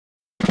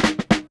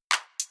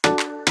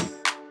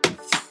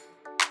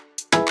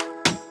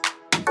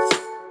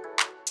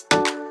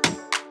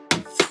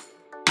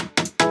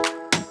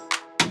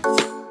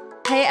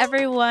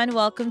everyone.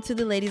 Welcome to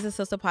the Ladies of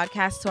Sosa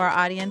podcast. To our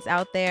audience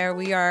out there,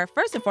 we are,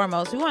 first and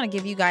foremost, we want to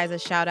give you guys a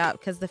shout out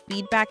because the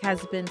feedback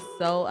has been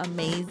so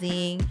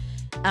amazing.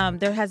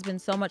 There has been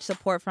so much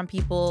support from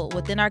people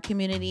within our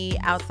community,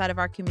 outside of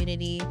our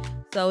community.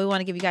 So we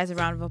want to give you guys a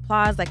round of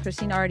applause. Like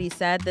Christine already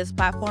said, this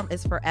platform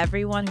is for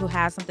everyone who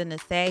has something to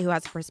say, who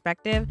has a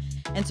perspective,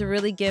 and to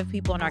really give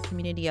people in our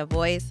community a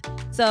voice.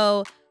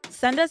 So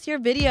send us your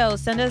videos,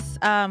 send us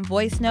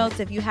voice notes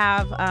if you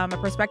have a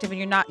perspective and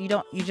you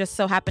just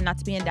so happen not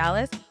to be in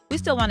Dallas. We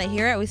still want to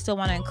hear it. We still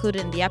want to include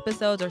it in the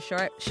episodes or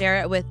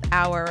share it with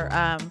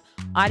our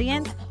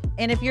audience.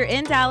 And if you're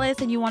in Dallas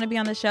and you want to be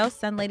on the show,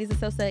 send Ladies of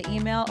Sosa an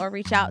email or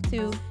reach out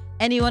to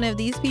any one of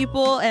these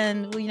people,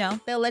 and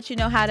they'll let you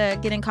know how to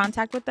get in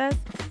contact with us.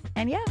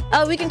 And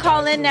we can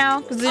call in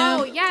now. Zoom.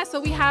 Oh yeah, so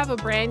we have a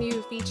brand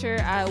new feature.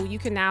 You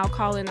can now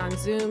call in on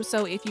Zoom.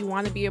 So if you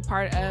want to be a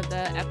part of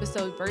the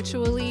episode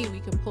virtually, we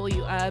can pull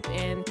you up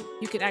and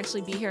you can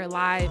actually be here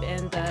live,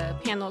 and the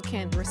panel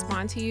can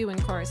respond to you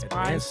and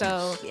correspond.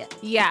 So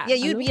yeah,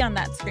 you'd be on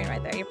that screen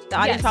right there. The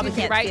audience probably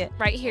can't see it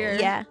right here.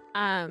 Yeah.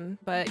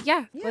 But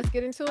let's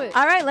get into it.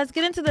 All right, let's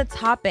get into the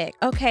topic.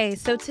 Okay,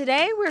 so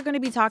today we're going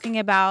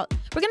to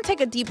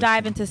take a deep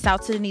dive into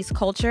South Sudanese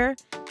culture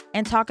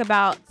and talk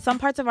about some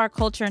parts of our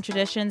culture and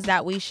traditions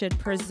that we should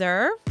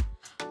preserve,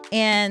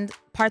 and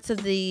parts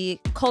of the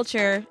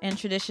culture and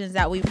traditions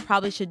that we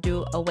probably should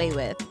do away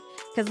with.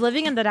 Because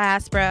living in the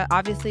diaspora,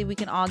 obviously we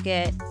can all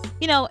get,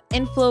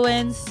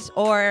 influenced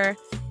or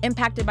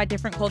impacted by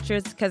different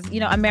cultures, because,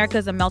 America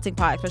is a melting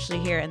pot, especially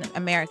here in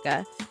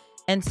America.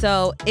 And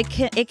so it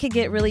can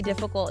get really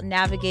difficult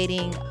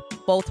navigating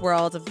both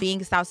worlds of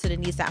being South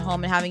Sudanese at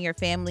home and having your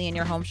family and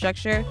your home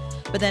structure,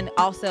 but then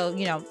also,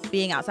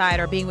 being outside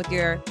or being with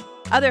your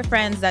other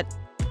friends that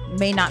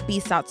may not be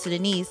South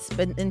Sudanese,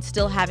 but and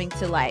still having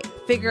to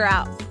figure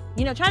out,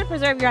 trying to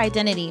preserve your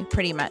identity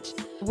pretty much.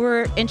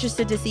 We're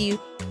interested to see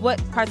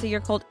what parts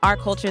of our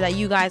culture that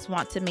you guys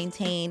want to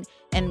maintain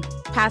and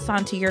pass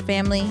on to your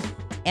family,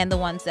 and the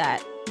ones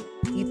that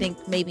you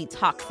think may be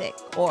toxic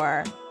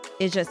or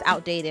is just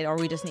outdated or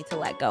we just need to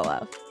let go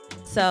of.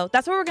 So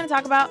that's what we're going to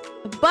talk about.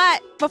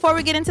 But before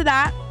we get into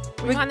that,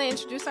 we want to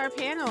introduce our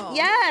panel.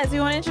 Yes, we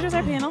want to introduce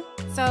our panel.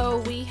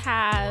 So we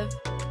have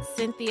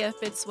Cynthia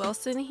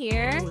Fitzwilson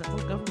here.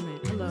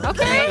 Government. Hello.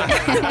 Okay.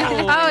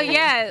 Oh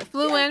yeah,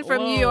 flew in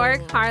from New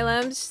York,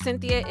 Harlem.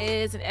 Cynthia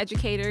is an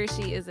educator.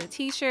 She is a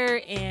teacher,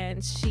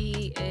 and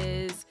she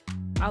is.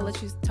 I'll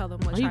let you tell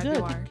them what tribe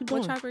you are.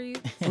 What tribe are you?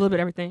 A little bit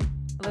of everything.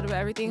 A little bit of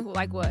everything.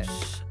 Like what?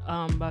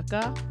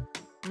 Baka.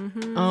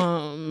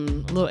 A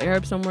little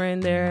Arab somewhere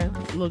in there,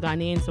 a little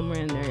Ghanaian somewhere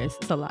in there.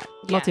 It's a lot.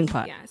 Melting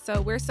pot. Yeah.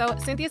 So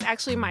Cynthia's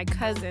actually my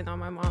cousin on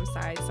my mom's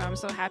side. So I'm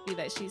so happy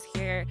that she's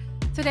here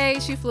today.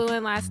 She flew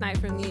in last night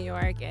from New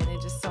York, and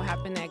it just so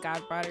happened that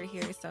God brought her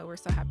here. So we're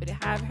so happy to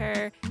have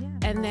her. Yeah.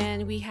 And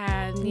then we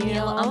have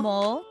Neil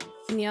Amol.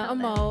 Neil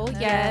Amol,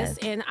 yes.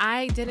 And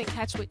I didn't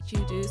catch what you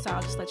do, so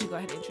I'll just let you go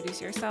ahead and introduce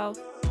yourself.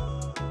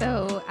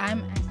 So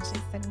I'm actually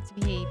studying to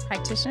be a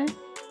practitioner,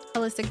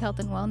 holistic health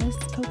and wellness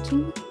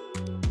coaching.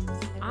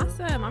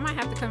 Awesome. I might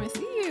have to come and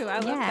see you. I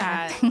love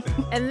that.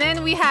 And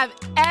then we have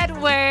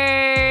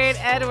Edward.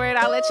 Edward,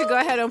 I'll let you go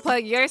ahead and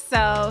plug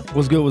yourself.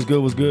 What's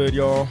good,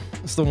 y'all?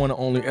 It's the one and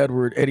only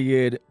Edward, Eddie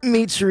Ed,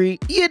 Mitri,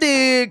 you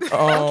dig?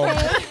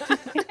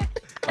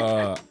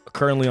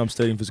 Currently, I'm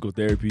studying physical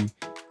therapy.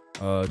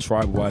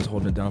 Tribe-wise,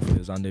 holding it down for the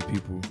Zande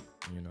people.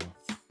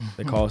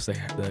 They call us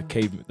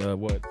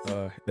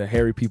the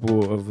hairy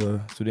people of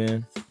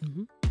Sudan.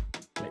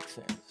 Makes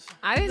sense.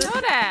 I didn't know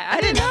that. I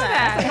didn't know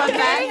that.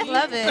 Okay,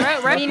 love it.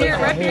 Rep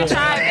your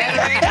tribe,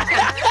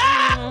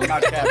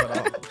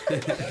 Edward.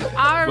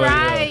 All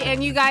right,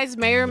 and you guys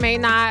may or may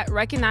not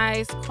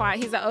recognize Quad.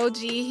 He's an OG.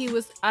 He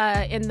was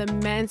in the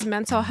men's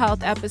mental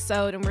health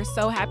episode, and we're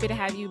so happy to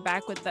have you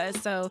back with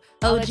us. So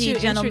I'll let you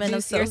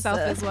introduce yourself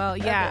as well.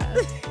 Yeah.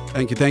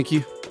 Thank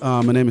you.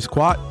 My name is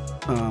Quad.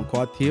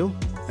 Quad Teal,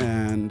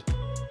 and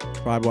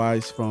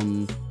tribe-wise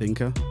from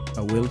Dinka,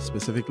 Will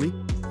specifically.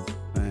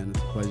 And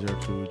it's a pleasure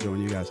to join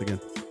you guys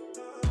again.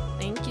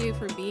 Thank you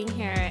for being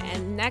here.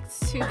 And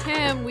next to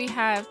him, we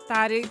have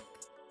Tariq.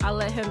 I'll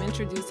let him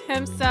introduce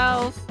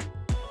himself.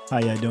 How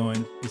y'all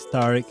doing? It's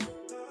Tariq.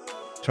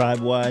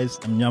 Tribe-wise,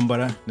 I'm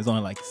Nyambara. There's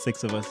only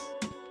 6 of us.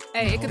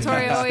 Hey,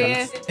 Equatorial,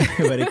 yeah.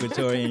 But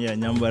Equatorian, yeah,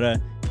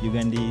 Nyambara,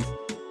 Ugandese.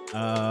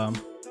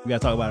 We got to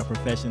talk about our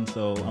profession.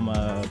 So I'm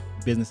a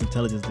business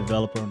intelligence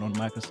developer on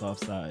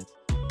Microsoft side.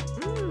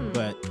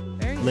 But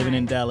living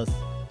in Dallas,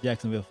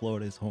 Jacksonville,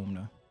 Florida is home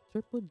now.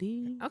 Triple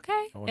D.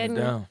 Okay. And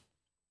down.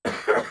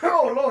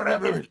 Oh, Lord,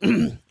 have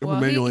mercy.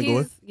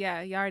 Well,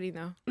 yeah, you already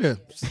know. Yeah.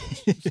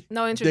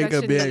 No introduction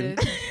needed.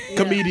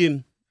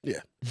 Comedian. Yeah.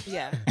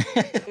 Yeah.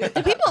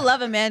 Do people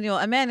love Emmanuel?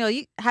 Emmanuel,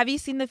 have you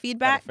seen the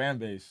feedback? Fan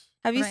base.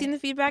 Have you seen the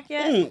feedback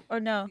yet? Or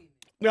no?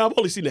 No, I've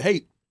only seen the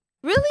hate.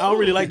 Really? I don't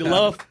really like the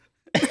love.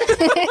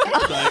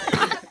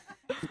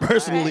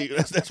 Personally,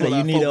 that's what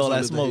you need all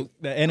that smoke,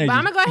 that energy. But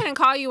I'm gonna go ahead and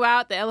call you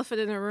out, the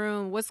elephant in the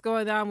room. What's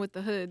going on with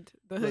the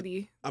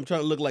hoodie? I'm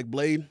trying to look like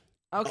Blade.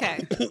 Okay.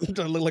 I'm trying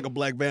to look like a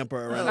black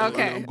vampire right now.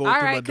 Okay. I'm All going through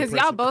my right, because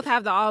y'all depression. both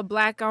have the all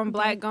black on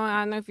black going.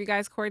 I don't know if you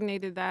guys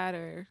coordinated that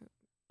or.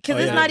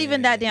 Because it's not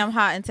even that damn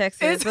hot in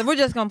Texas. It's- So we're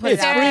just gonna put it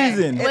It's out there.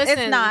 freezing. Listen,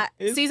 It's not.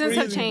 It's Seasons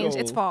have freezing changed.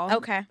 cold. It's fall.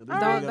 Okay.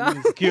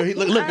 Don't. Secure. He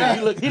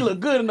look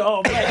good in the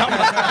all black.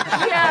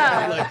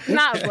 Yeah.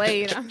 Not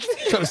Blade. Trying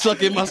to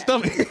suck in my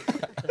stomach.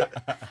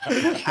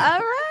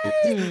 All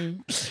right.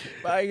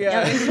 My Yeah,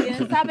 God. let's get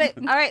into the topic.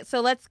 All right,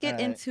 so let's get All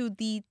right. into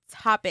the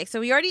topic. So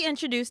we already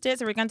introduced it.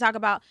 So we're going to talk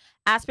about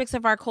aspects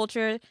of our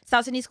culture,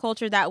 South Sudanese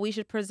culture, that we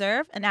should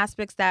preserve and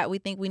aspects that we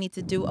think we need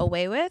to do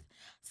away with.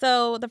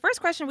 So the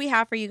first question we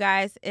have for you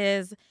guys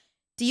is,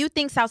 do you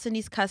think South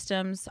Sudanese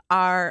customs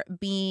are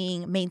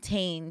being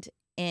maintained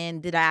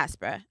in the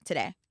diaspora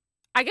today?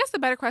 I guess the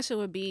better question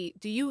would be,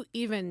 do you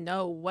even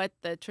know what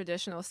the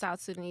traditional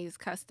South Sudanese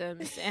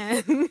customs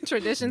and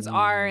traditions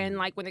are? And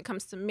like when it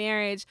comes to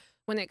marriage,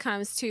 when it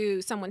comes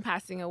to someone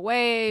passing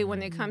away,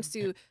 when it comes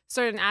to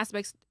certain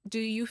aspects, do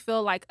you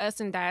feel like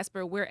us in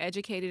diaspora, we're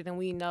educated and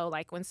we know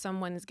like when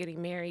someone is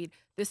getting married,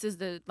 this is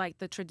the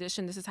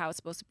tradition, this is how it's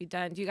supposed to be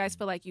done. Do you guys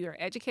feel like you are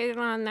educated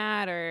on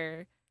that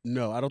or?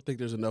 No, I don't think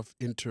there's enough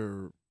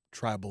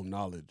inter-tribal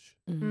knowledge.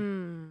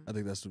 Mm. I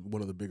think that's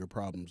one of the bigger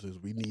problems is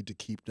we need to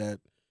keep that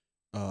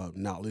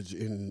knowledge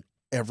in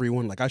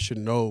everyone. Like I should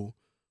know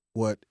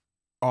what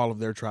all of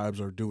their tribes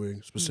are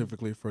doing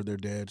specifically for their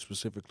dad,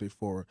 specifically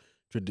for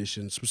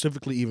traditions,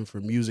 specifically even for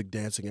music,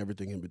 dancing,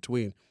 everything in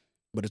between.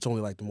 But it's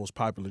only like the most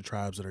popular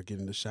tribes that are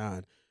getting to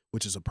shine,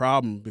 which is a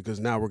problem because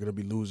now we're going to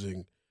be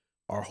losing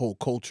our whole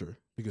culture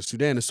because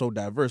Sudan is so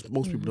diverse.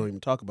 Most people don't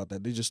even talk about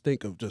that. They just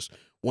think of just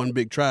one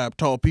big tribe,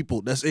 tall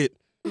people. That's it.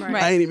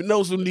 Right. I ain't even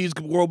know Sudanese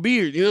could grow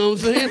beard. You know what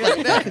I'm saying?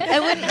 Like that.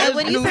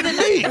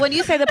 And when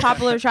you say the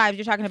popular tribes,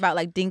 you're talking about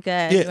like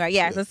Dinka. Yeah. Right?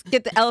 Yeah. Let's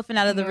get the elephant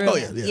out of the room. Oh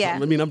yeah.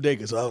 I mean, I'm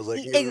Dinka, so I was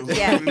like,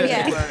 Yeah.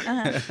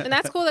 And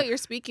that's cool that you're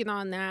speaking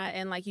on that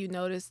and like you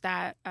notice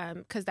that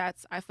because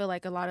I feel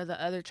like a lot of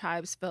the other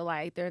tribes feel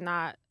like they're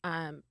not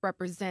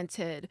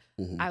represented,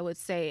 I would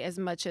say, as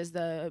much as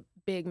the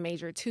big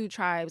major two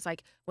tribes.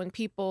 Like when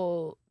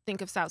people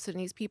think of South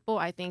Sudanese people,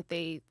 I think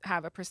they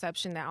have a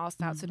perception that all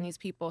South Sudanese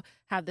people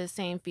have the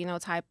same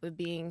phenotype of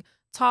being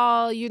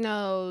tall,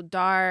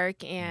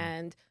 dark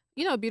and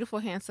beautiful,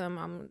 handsome.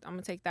 I'm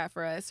gonna take that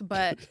for us.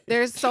 But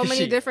there's so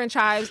many different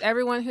tribes.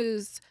 Everyone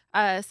who's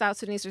South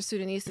Sudanese or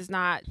Sudanese is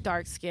not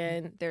dark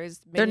skinned. They're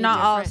not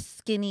all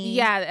skinny.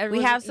 Yeah,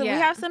 we have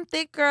some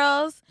thick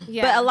girls.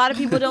 Yeah. But a lot of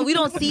people don't. We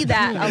don't see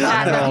that a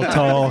lot. They're all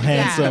tall,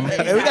 handsome.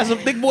 Hey, we got some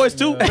thick boys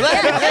too.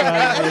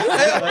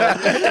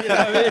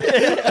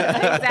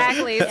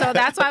 Exactly. So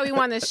that's why we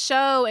want to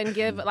show and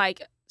give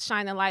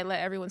shine a light,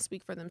 let everyone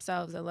speak for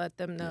themselves and let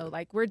them know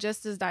we're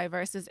just as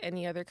diverse as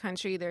any other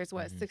country. There's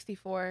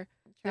 64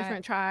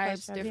 different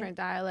tribes, different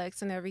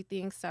dialects and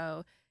everything.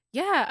 So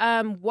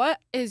yeah,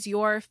 what is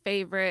your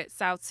favorite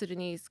South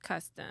Sudanese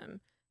custom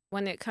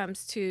when it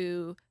comes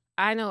to,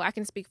 I know I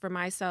can speak for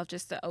myself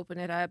just to open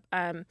it up.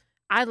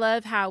 I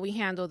love how we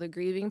handle the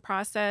grieving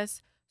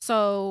process.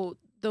 So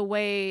the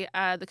way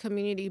the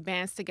community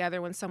bands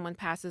together when someone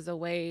passes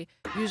away,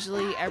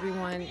 usually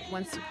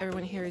once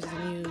everyone hears the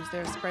news,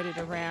 they'll spread it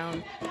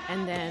around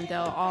and then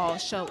they'll all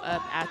show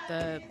up at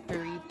the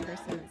bereaved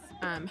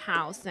person's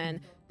house and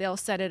they'll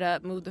set it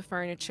up, move the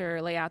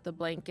furniture, lay out the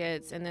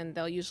blankets, and then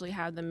they'll usually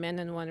have the men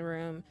in one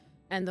room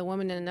and the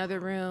women in another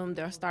room.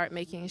 They'll start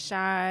making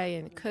shai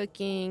and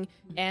cooking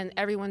and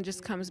everyone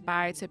just comes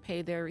by to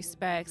pay their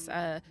respects.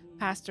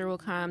 Pastor will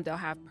come, they'll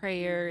have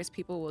prayers,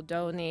 people will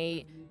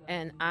donate,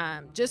 and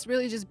just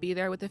be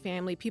there with the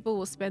family. People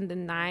will spend the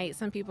night.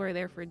 Some people are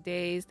there for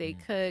days. They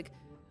cook,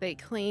 they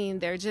clean.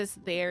 They're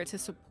just there to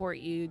support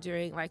you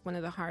during one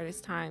of the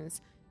hardest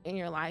times in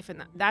your life.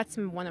 And that's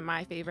one of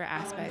my favorite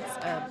aspects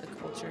of the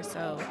culture.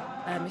 So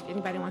if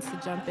anybody wants to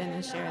jump in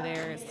and share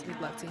theirs, we'd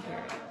love to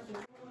hear it.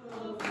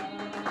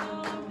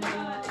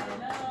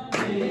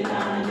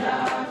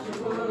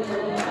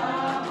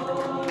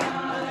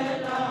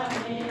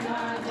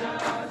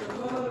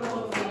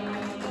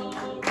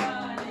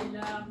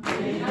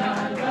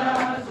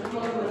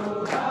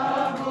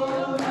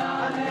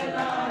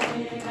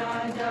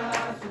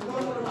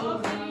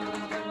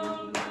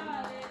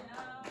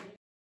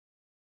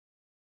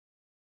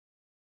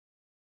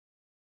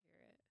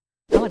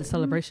 I like the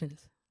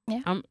celebrations.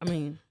 Yeah. I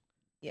mean,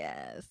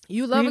 yes.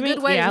 You love a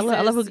good wedding. Yeah,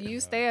 I love you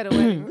stay at a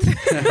wedding.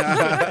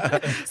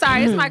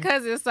 Sorry, it's my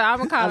cousin, so I'm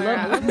gonna call her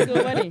out. I love a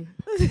good wedding.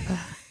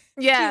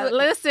 Yeah,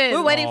 listen.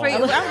 We're waiting for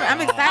you.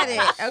 I'm excited.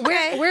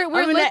 Okay.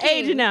 We're in that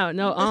age looking. now.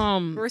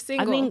 No, We're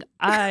single.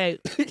 I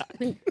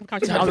think all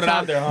the Put it out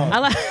time. there, huh? I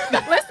like.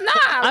 Let's not.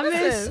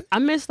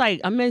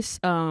 I miss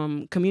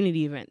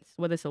community events,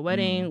 whether it's a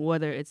wedding,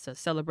 whether it's a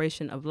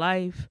celebration of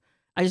life.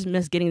 I just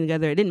miss getting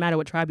together. It didn't matter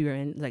what tribe you were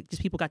in.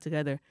 Just people got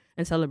together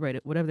and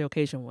celebrated whatever the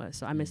occasion was.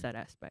 So I miss that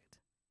aspect.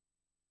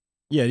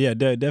 Yeah,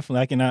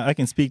 definitely. I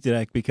can speak to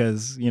that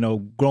because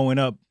growing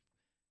up,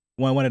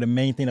 one of the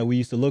main things that we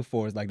used to look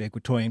for is the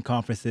Equatorian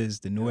conferences,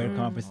 the Nuer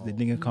conferences, the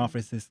Dinka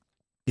conferences,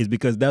 is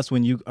because that's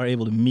when you are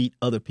able to meet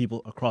other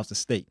people across the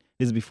state.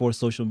 This is before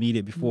social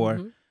media,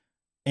 before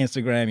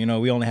Instagram. You know,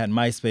 we only had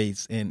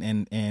MySpace,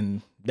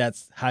 and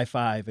that's high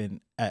five,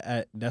 and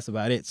that's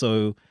about it.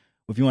 So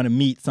if you want to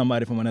meet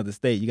somebody from another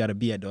state, you got to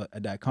be at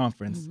that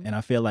conference. And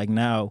I feel like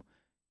now,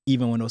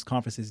 even when those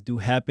conferences do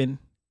happen,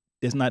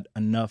 there's not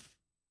enough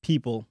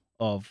people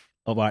of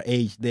our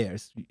age there.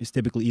 It's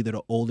typically either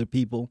the older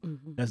people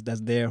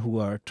that's there who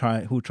are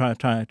trying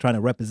to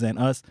represent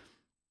us,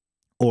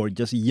 or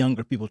just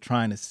younger people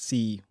trying to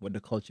see what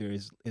the culture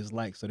is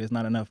like. So there's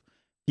not enough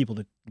people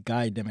to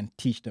guide them and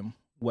teach them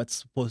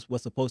what's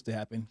supposed to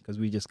happen, because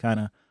we just kind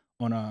of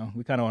on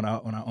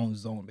our own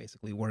zone,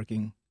 basically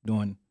working,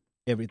 doing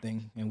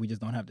everything, and we just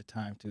don't have the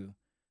time to.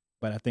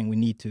 But I think we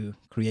need to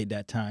create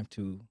that time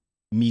to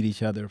meet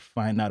each other,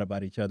 find out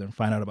about each other, and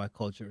find out about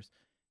cultures,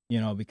 you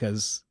know,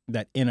 because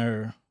that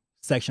inner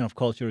section of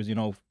cultures, you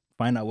know,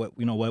 find out what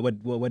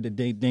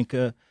the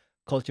Dinka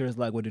culture is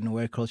like, what the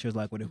Nuer culture is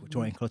like, what the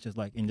Equatorian culture is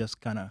like, and just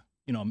kind of,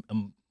 you know,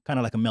 kind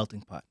of like a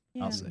melting pot,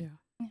 I'll say.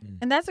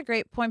 And that's a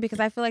great point, because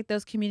I feel like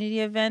those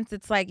community events,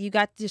 it's like you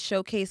got to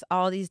showcase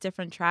all these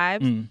different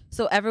tribes.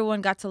 So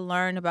everyone got to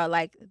learn about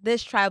like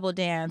this tribal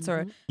dance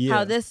or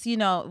how this, you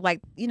know,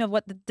 like, you know,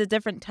 what the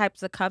different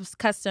types of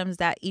customs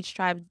that each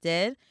tribe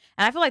did.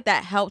 And I feel like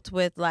that helped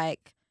with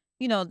like,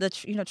 you know,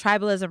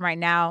 tribalism right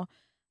now.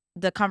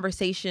 The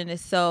conversation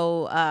is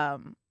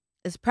so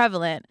is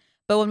prevalent.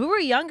 But when we were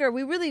younger,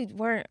 we really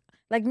weren't.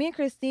 Like me and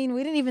Christine,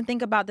 we didn't even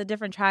think about the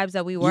different tribes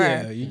that we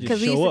were, because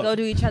we used to go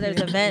to each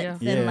other's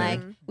events and like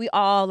we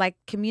all like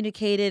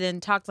communicated and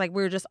talked like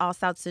we were just all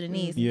South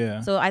Sudanese.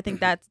 So I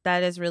think that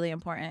is really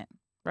important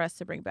for us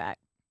to bring back.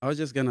 I was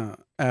just gonna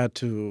add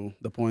to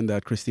the point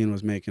that Christine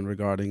was making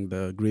regarding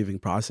the grieving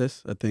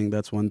process. I think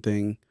that's one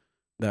thing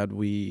that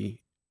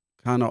we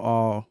kind of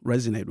all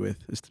resonate with,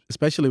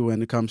 especially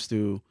when it comes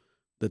to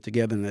the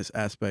togetherness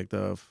aspect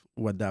of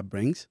what that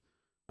brings.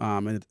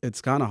 And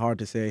it's kind of hard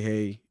to say,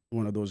 hey,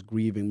 one of those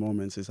grieving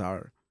moments is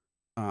our,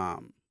 I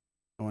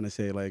want to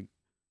say like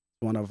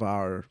one of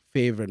our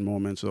favorite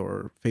moments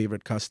or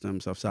favorite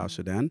customs of South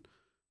Sudan,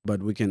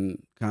 but we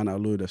can kind of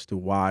allude as to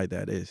why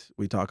that is.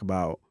 We talk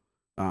about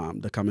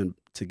the coming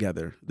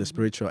together, the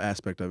spiritual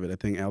aspect of it. I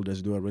think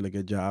elders do a really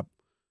good job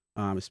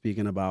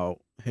speaking about,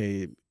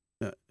 hey,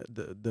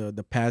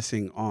 the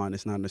passing on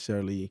is not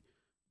necessarily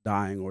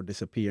dying or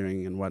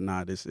disappearing and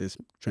whatnot. Is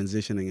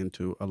transitioning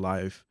into a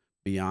life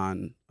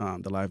beyond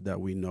the life that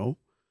we know.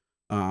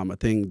 I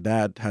think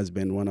that has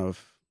been one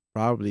of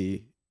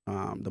probably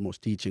the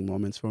most teaching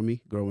moments for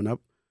me growing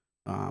up.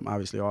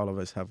 Obviously, all of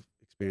us have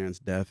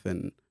experienced death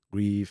and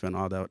grief and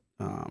all that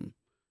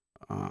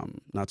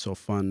not so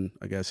fun,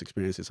 I guess,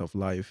 experiences of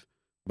life.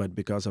 But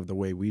because of the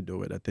way we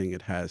do it, I think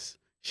it has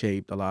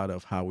shaped a lot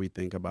of how we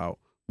think about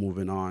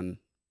moving on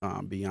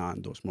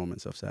beyond those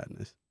moments of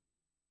sadness.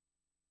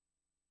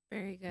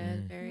 Very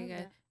good, very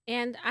good.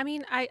 And I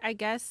mean, I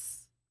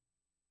guess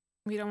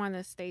we don't want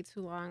to stay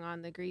too long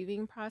on the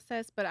grieving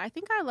process, but I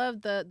think I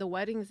love the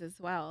weddings as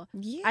well.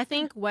 I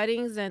think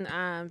weddings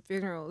and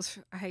funerals,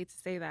 I hate to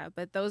say that,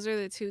 but those are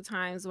the two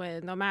times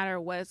when no matter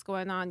what's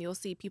going on, you'll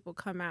see people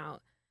come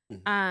out.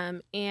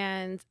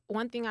 And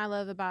one thing I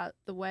love about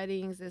the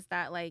weddings is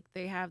that like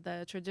they have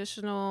the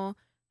traditional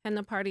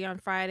henna party on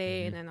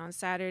Friday, and then on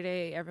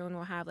Saturday everyone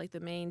will have like the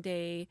main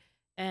day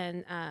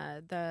and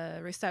the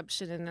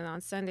reception, and then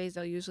on Sundays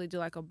they'll usually do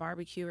like a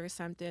barbecue or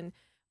something.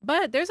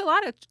 But there's a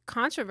lot of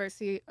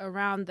controversy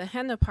around the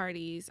henna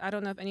parties. I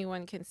don't know if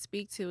anyone can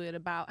speak to it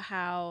about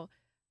how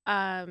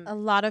a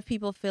lot of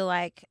people feel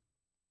like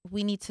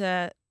we need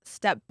to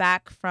step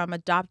back from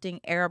adopting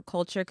Arab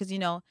culture, because, you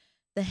know,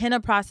 the henna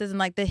process and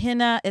like the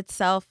henna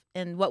itself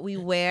and what we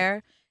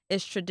wear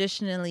is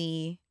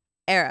traditionally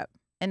Arab.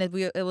 And it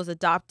was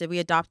adopted. We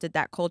adopted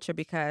that culture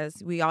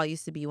because we all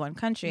used to be one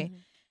country.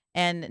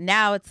 And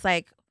now it's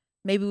like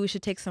maybe we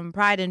should take some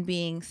pride in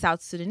being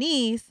South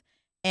Sudanese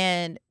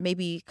and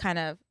maybe kind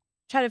of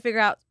try to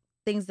figure out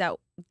things that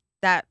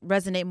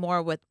resonate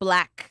more with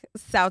Black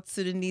South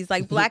Sudanese,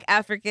 like Black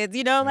Africans,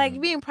 you know, like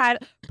being proud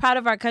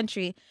of our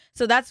country.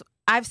 So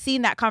I've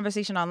seen that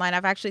conversation online.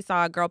 I've actually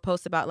saw a girl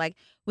post about like,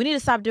 we need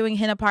to stop doing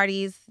henna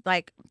parties.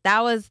 Like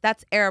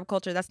that's Arab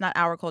culture. That's not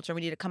our culture.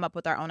 We need to come up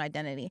with our own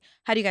identity.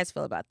 How do you guys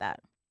feel about that?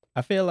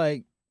 I feel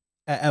like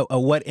at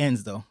what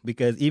ends though,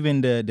 because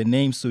even the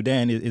name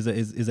Sudan is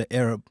an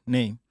Arab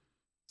name.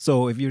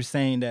 So if you're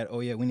saying that, oh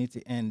yeah, we need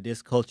to end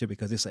this culture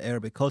because it's an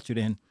Arabic culture,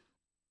 then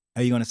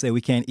are you going to say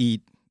we can't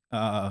eat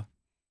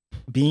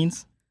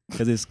beans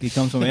because it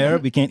comes from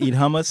Arab? We can't eat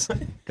hummus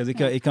because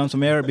it comes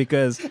from Arab?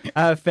 Because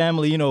I have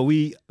family, you know,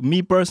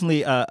 me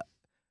personally,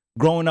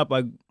 growing up,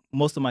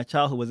 most of my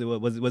childhood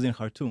was in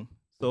Khartoum.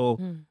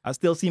 So I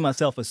still see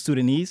myself as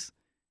Sudanese,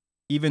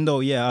 even though,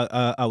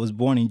 I was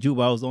born in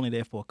Juba. I was only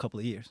there for a couple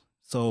of years.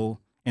 So,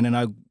 and then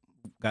I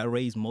got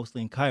raised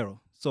mostly in Cairo.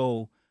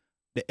 So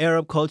the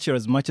Arab culture,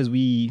 as much as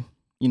we,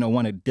 you know,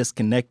 want to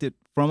disconnect it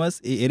from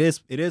us, it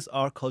is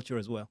our culture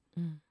as well.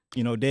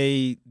 You know,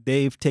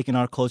 they've taken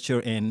our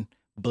culture and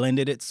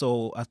blended it.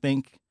 So I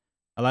think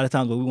a lot of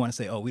times when we want to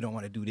say, oh, we don't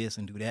want to do this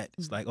and do that,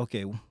 it's like,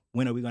 okay,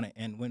 when are we going to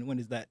end? When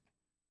is that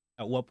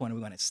at what point are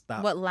we going to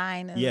stop? What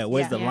line? Is, Yeah,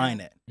 where's the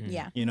line at?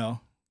 Yeah. You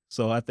know.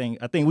 So I think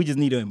we just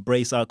need to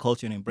embrace our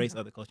culture and embrace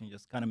other culture and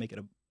just kind of make it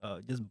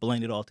just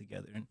blend it all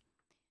together. And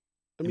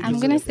I'm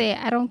gonna say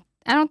I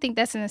don't think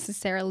that's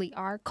necessarily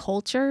our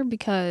culture,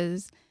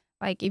 because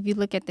like if you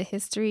look at the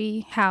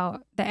history,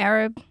 how the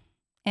Arab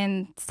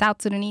and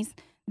South Sudanese,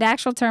 the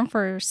actual term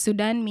for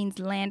Sudan means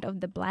land of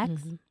the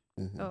blacks.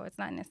 So it's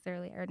not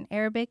necessarily an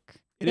Arabic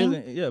it thing,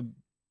 isn't, yeah.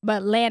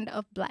 but land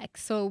of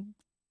blacks. So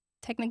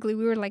technically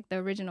we were like the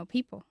original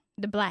people,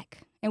 the black.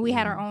 And we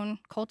had our own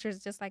cultures,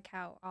 just like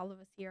how all of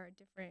us here are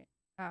different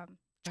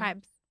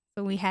tribes.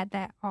 So we had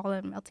that all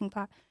in a melting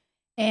pot.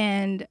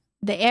 And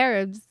the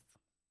Arabs,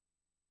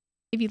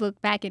 if you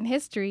look back in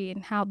history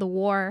and how the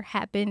war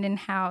happened and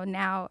how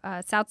now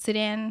South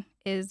Sudan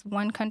is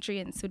one country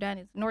and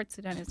North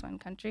Sudan is one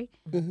country.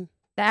 The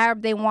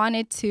Arab, they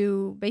wanted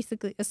to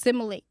basically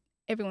assimilate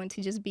everyone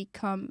to just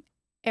become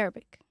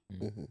Arabic.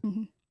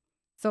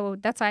 So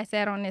that's why I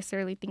say I don't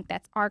necessarily think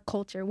that's our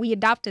culture. We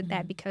adopted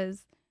that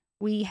because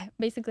we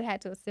basically had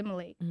to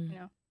assimilate, you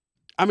know.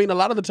 I mean, a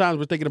lot of the times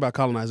we're thinking about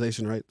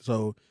colonization, right?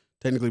 So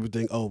technically we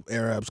think, oh,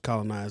 Arabs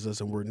colonized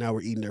us and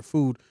we're eating their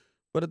food.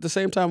 But at the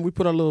same time, we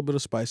put a little bit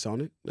of spice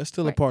on it. That's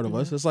still a part of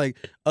us. It's like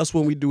us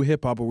when we do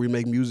hip hop or we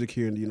make music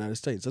here in the United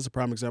States. That's a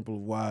prime example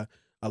of why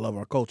I love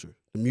our culture,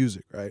 the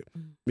music, right?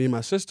 Me and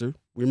my sister,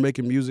 we're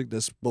making music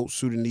that's both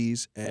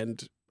Sudanese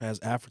and has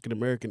African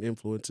American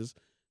influences.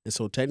 And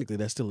so technically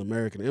that's still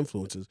American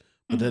influences,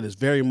 but that is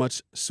very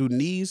much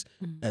Sudanese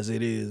as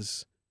it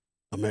is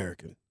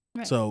American.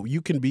 So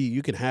you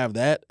can have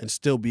that and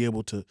still be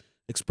able to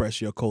express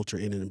your culture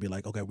in it and be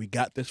like, okay, we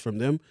got this from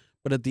them,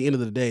 but at the end of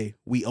the day,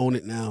 we own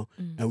it now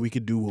and we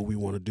can do what we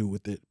want to do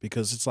with it,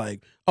 because it's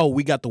like, oh,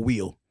 we got the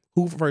wheel.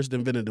 Who first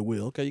invented the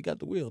wheel? Okay, you got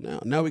the wheel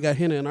now. Now we got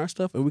henna in our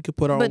stuff and we can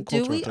put our own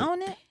culture. But do we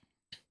own it?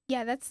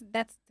 Yeah, that's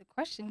the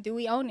question. Do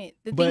we own it?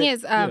 The thing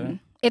is,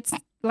 it's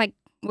like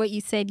what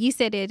you said. You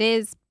said it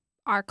is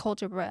our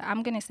culture, but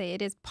I'm going to say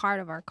it is part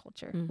of our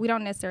culture. We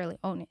don't necessarily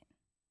own it.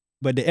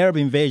 But the Arab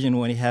invasion,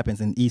 when it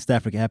happens in East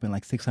Africa, happened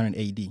like 600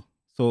 AD.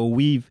 So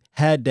we've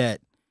had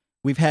that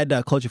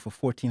culture for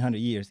 1,400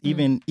 years.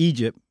 Even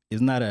Egypt is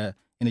not an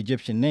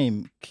Egyptian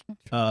name.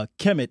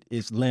 Kemet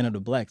is land of the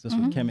blacks. That's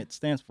what Kemet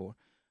stands for.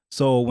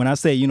 So when I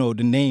say,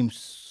 the name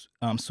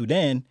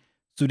Sudan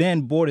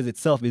borders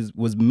itself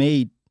was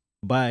made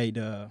by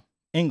the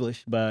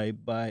English, by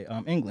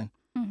England.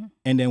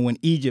 And then when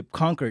Egypt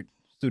conquered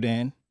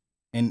Sudan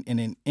and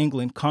then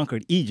England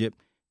conquered Egypt,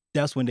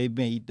 that's when they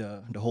made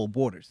the whole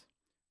borders.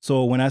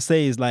 So when I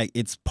say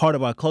it's part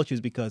of our culture,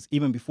 is because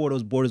even before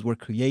those borders were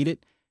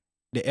created,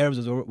 the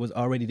Arabs was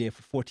already there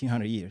for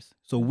 1,400 years.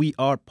 So we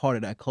are part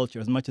of that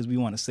culture. As much as we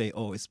want to say,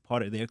 oh, it's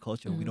part of their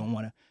culture, we don't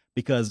want to.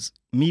 Because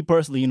me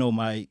personally,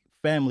 my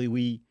family,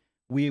 we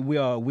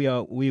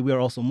are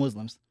also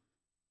Muslims.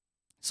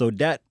 So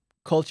that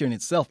culture in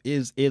itself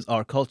is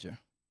our culture.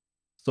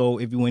 So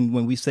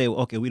when we say,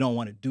 okay, we don't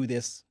want to do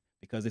this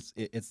because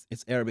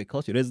it's Arabic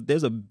culture,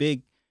 there's a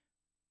big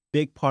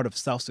part of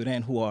South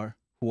Sudan who are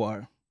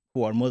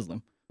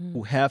Muslim,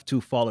 who have to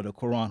follow the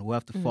Quran, who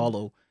have to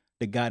follow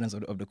the guidance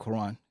of the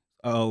Quran.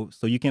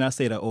 So you cannot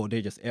say that, oh,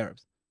 they're just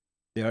Arabs.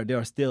 They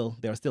are still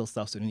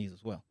South Sudanese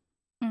as well.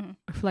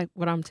 I feel like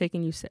what I'm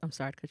taking you say, I'm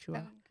sorry to cut you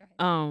off.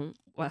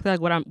 I feel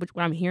like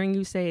what I'm hearing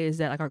you say is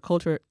that like our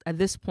culture at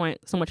this point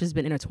so much has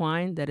been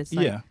intertwined that it's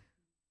like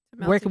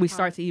where can we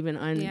start to even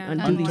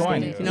undo these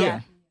things? You know?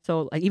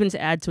 So like even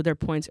to add to their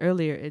points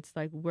earlier, it's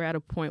like we're at a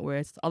point where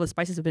it's all the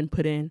spices have been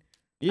put in.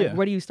 Like,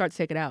 where do you start to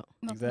take it out?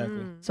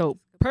 Exactly. So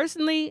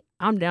personally,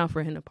 I'm down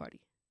for a henna party.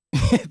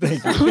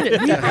 Thank you.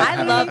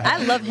 I love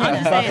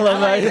henna.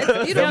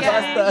 It's beautiful.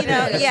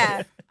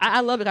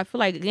 I love it. I feel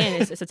like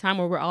again, it's a time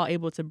where we're all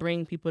able to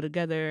bring people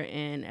together,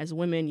 and as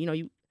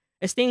women,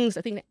 it's things.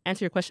 I think to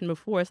answer your question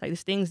before, it's like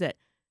there's things that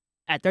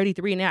at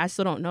 33 now I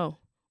still don't know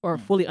or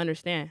fully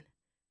understand.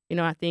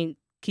 I think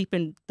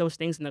keeping those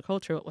things in the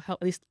culture will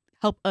help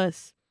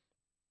us,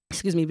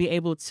 be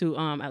able to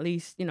at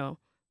least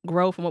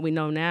grow from what we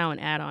know now and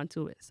add on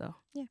to it. So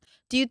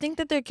do you think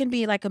that there can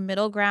be like a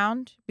middle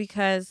ground,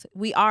 because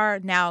we are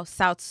now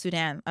South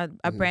Sudan,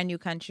 a brand new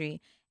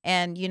country,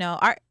 and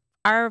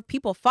our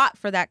people fought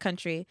for that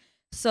country.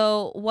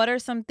 So what are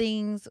some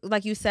things,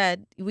 like you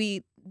said,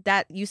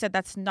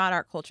 that's not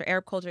our culture.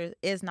 Arab culture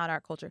is not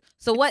our culture.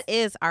 So what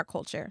is our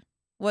culture?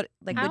 What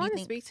do you think?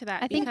 To speak to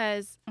that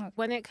because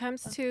when it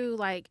comes to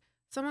like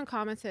someone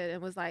commented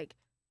and was like,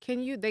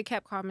 they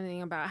kept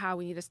commenting about how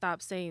we need to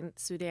stop saying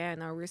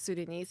Sudan or we're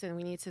Sudanese and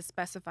we need to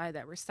specify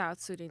that we're South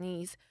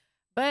Sudanese.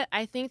 But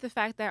I think the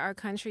fact that our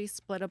country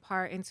split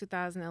apart in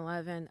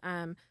 2011,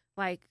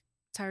 like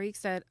Tariq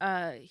said,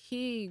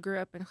 he grew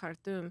up in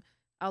Khartoum.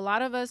 A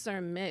lot of us are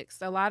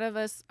mixed. A lot of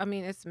us,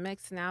 it's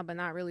mixed now, but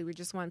not really. We're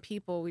just one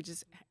people. We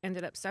just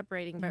ended up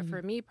separating. But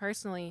for me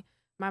personally,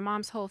 my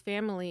mom's whole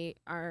family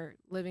are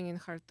living in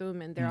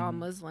Khartoum and they're all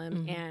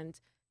Muslim. And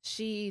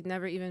she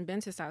never even been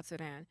to South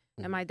Sudan.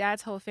 And my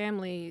dad's whole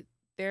family,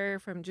 they're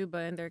from Juba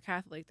and they're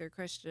Catholic, they're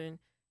Christian.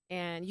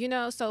 And,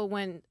 so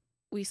when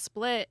we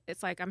split,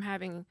 it's like I'm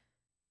having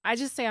I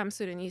just say I'm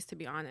Sudanese, to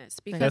be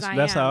honest, because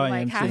that's how I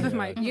like am half too. of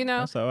my, you know,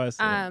 That's how I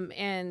say it.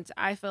 and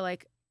I feel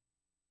like,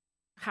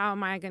 how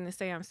am I gonna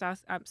say I'm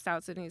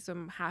South Sudanese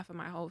when half of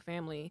my whole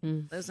family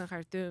lives in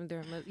Khartoum?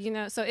 You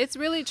know, so it's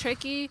really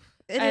tricky,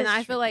 and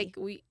I feel like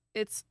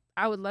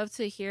I would love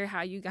to hear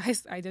how you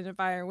guys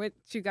identify or what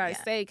you guys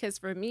say, because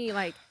for me,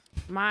 like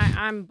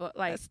I'm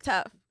like it's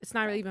tough. It's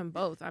not really even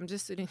both. I'm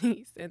just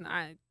Sudanese, and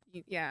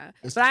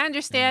but I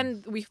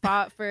understand we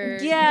fought for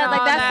like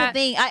all that's that. the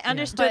thing. I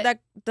understood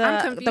that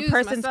I'm the confused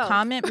person's myself.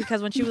 comment,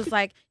 because when she was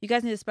like, you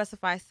guys need to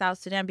specify South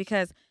Sudan,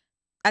 because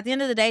at the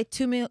end of the day,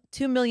 2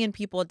 million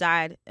people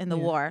died in the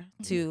war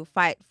to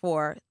fight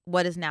for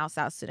what is now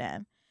South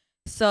Sudan.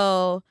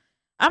 So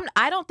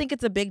I don't think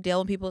it's a big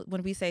deal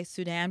when we say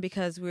Sudan,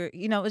 because we're,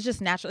 you know, it's just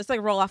natural. It's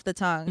like roll off the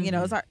tongue. You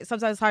know, it's hard,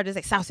 sometimes it's hard to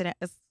say South Sudan.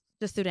 It's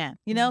just Sudan,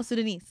 you know,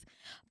 Sudanese.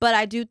 But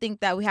I do think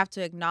that we have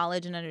to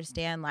acknowledge and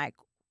understand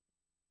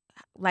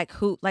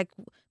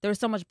there was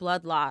so much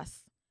blood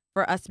loss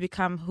for us to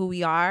become who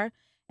we are.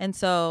 And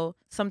so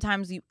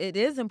sometimes it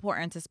is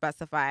important to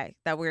specify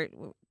that we're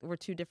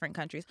two different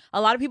countries.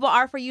 A lot of people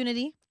are for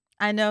unity.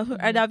 I know,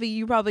 RW,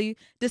 you probably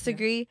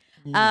disagree.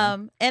 Yeah.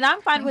 And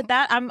I'm fine with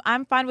that.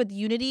 I'm fine with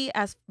unity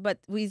as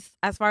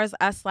far as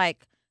us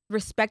like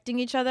respecting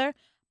each other.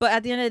 But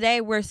at the end of the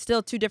day, we're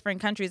still two different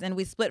countries, and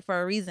we split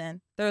for a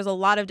reason. There's a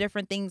lot of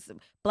different things.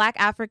 Black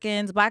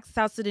Africans, Black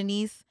South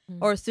Sudanese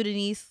or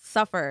Sudanese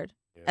suffered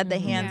at the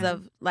hands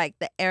of like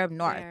the Arab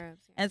North.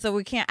 And so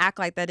we can't act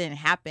like that didn't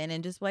happen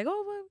and just be like,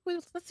 oh,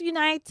 let's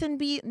unite and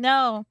be.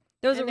 No,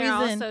 there was a reason. They're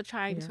also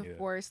trying to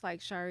force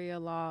like Sharia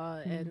law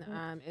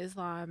and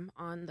Islam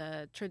on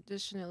the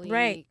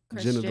traditionally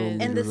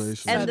Christian. And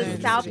the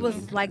South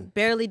was like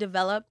barely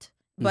developed,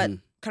 but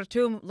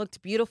Khartoum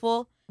looked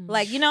beautiful.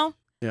 Like, you know.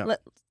 Yeah.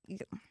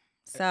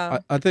 So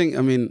I think,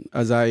 I mean,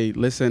 as I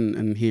listen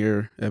and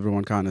hear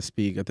everyone kind of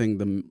speak, I think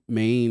the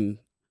main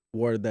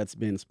word that's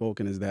been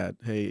spoken is that,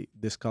 hey,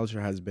 this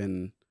culture has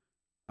been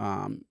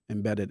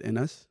embedded in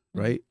us,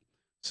 right?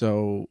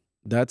 So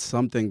that's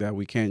something that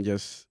we can't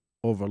just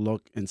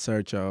overlook in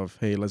search of,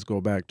 hey, let's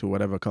go back to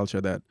whatever culture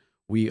that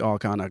we all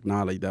kind of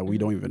acknowledge that we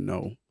don't even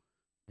know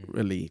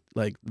really,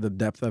 like the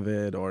depth of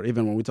it, or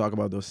even when we talk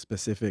about those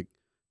specific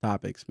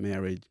topics,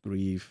 marriage,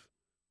 grief,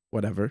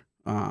 whatever,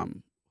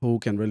 who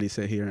can really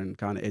sit here and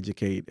kind of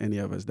educate any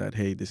of us that,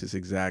 hey, this is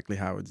exactly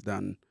how it's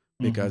done?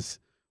 Because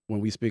when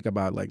we speak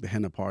about like the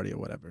henna party or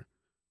whatever,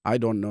 I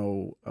don't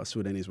know a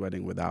Sudanese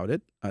wedding without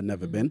it. I've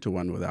never been to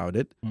one without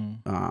it.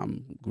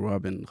 Grew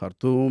up in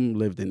Khartoum,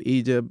 lived in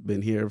Egypt,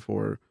 been here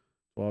for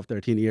 12,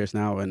 13 years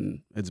now,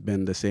 and it's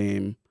been the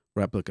same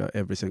replica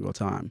every single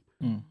time.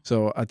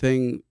 So I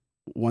think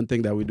one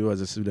thing that we do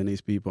as a Sudanese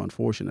people,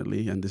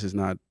 unfortunately, and this is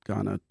not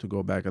kind of to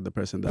go back at the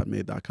person that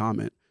made that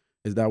comment,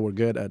 is that we're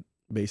good at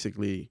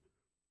basically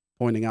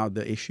pointing out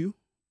the issue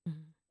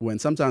when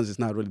sometimes it's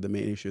not really the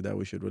main issue that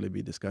we should really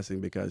be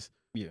discussing, because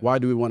why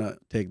do we want to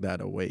take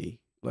that away?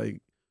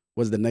 Like,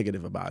 what's the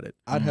negative about it?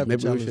 I'd have to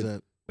challenge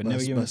that. But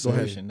never give a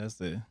solution. That's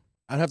the.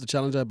 I'd have to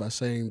challenge that by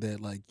saying that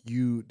like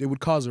they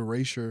would cause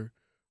erasure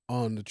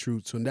on the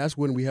truth. So and that's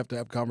when we have to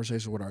have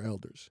conversation with our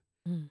elders.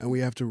 And we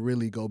have to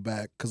really go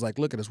back, because like,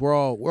 look at us, we're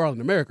all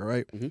in America,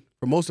 right?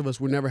 For most of us,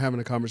 we're never having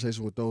a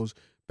conversation with those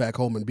back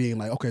home and being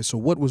like, okay, so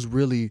what was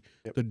really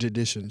the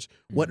traditions?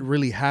 What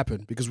really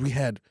happened? Because we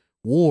had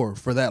war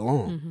for that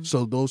long.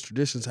 So those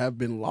traditions have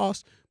been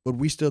lost, but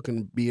we still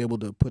can be able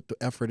to put the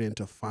effort in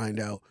to find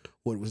out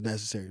what was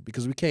necessary,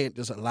 because we can't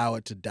just allow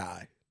it to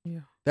die.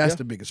 That's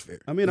the biggest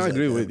fear. I mean, I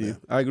agree with you.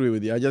 I agree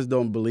with you. I just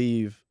don't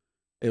believe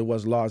it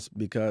was lost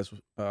because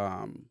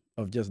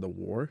of just the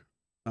war.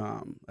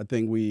 I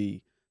think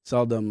we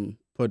seldom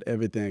put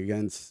everything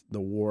against the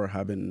war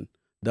having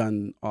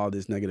done all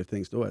these negative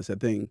things to us. I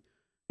think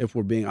if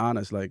we're being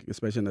honest, like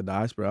especially in the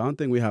diaspora, I don't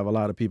think we have a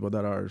lot of people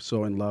that are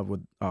so in love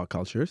with our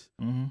cultures,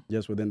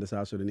 just within the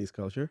South Sudanese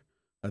culture.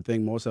 I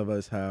think most of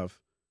us have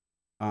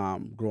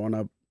grown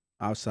up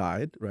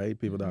outside, right?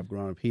 People that have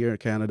grown up here in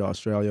Canada,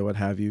 Australia, what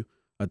have you.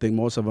 I think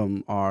most of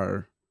them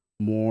are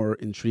more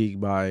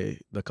intrigued by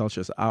the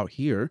cultures out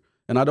here.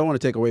 And I don't want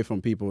to take away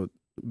from people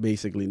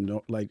basically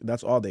know, like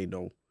that's all they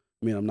know.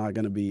 I mean, I'm not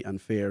going to be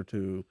unfair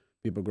to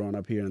people growing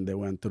up here and they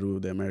went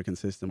through the American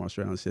system,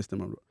 Australian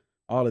system.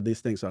 All of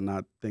these things are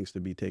not things to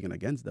be taken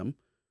against them.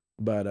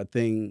 But I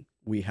think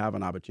we have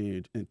an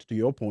opportunity, and to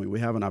your point,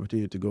 we have an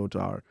opportunity to go to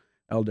our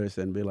elders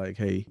and be like,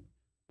 hey,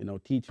 you know,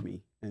 teach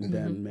me. And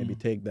then maybe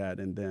take that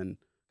and then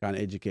kind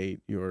of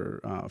educate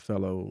your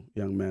fellow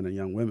young men and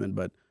young women.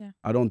 But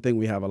I don't think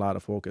we have a lot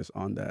of focus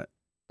on that.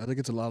 I think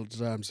it's a lot of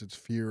times it's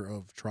fear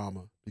of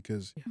trauma,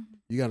 because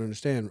you got to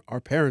understand, our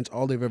parents,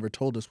 all they've ever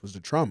told us was the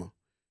trauma.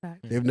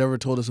 They've never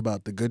told us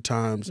about the good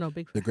times,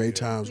 the great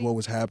times, what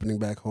was happening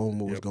back home,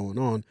 what was going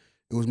on.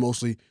 It was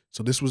mostly,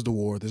 so this was the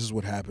war, this is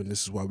what happened,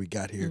 this is why we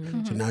got here.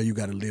 So now you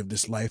got to live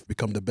this life,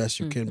 become the best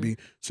you can be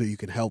so you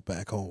can help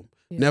back home.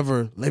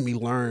 Never let me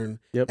learn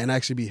and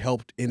actually be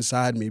helped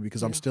inside me,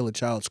 because I'm still a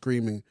child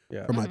screaming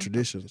for my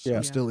traditions.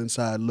 I'm still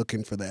inside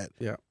looking for that,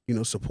 you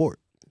know, support.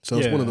 So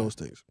it's one of those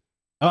things.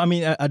 I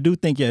mean, I do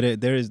think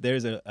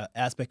there's a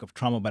aspect of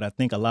trauma, but I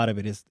think a lot of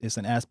it is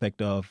an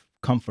aspect of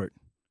comfort.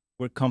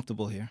 We're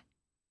comfortable here.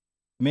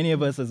 Many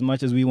of us, as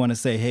much as we want to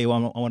say, "Hey,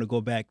 well, I want to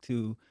go back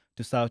to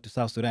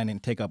South Sudan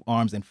and take up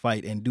arms and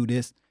fight and do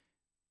this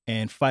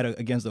and fight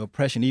against the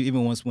oppression,"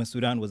 even when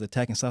Sudan was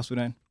attacking South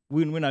Sudan,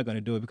 we're not going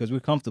to do it because we're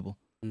comfortable.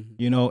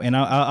 You know, and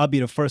I'll be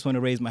the first one to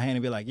raise my hand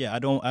and be like, "Yeah, I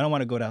don't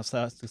want to go down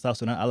to South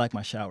Sudan. I like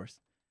my showers.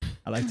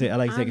 I like to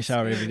take a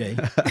shower every day."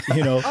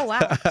 You know. Oh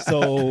wow.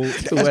 So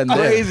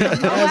crazy.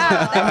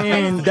 I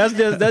mean, that's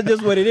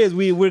just what it is.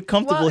 We're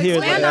comfortable here.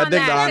 expand I on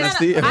think the that.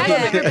 honesty. I've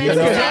never been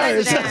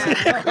to South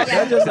Sudan.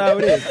 That's just how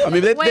it is. I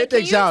mean, they Wait, take can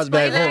you showers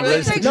back explain home. that?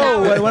 Listen.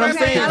 No, what I'm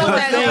saying is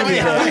that.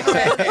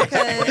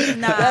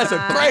 That's a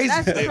crazy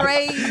That's thing.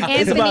 crazy. it's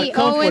Anthony about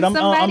comfort. owing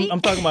somebody?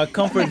 I'm talking about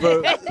comfort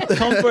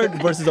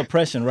versus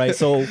oppression, right?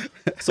 So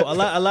a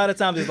lot of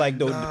times it's like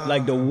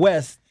the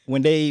West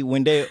when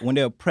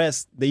they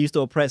oppress, they used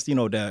to oppress, you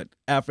know, the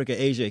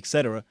Africa, Asia,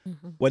 etc.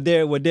 What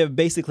they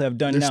basically have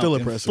done They're now, still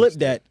and oppressors. flip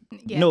that.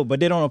 Yeah. No, but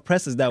they don't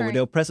oppress us that way. Correct. They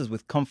oppress us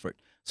with comfort.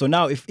 So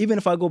now, even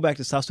if I go back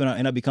to South Sudan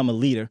and I become a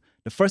leader,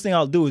 the first thing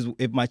I'll do is,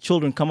 if my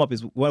children come up,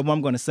 is what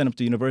I'm going to send them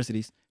to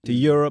universities, to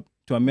Europe,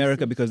 to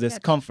America, because there's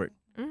comfort.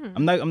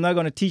 I'm not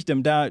going to teach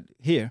them down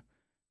here.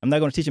 I'm not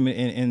going to teach them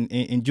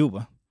in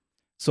Juba.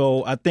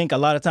 So I think a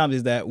lot of times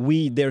is that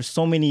there's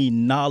so many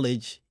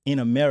knowledge in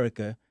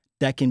America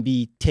that can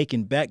be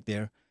taken back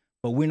there,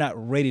 but we're not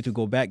ready to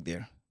go back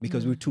there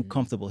because we're too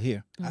comfortable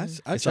here.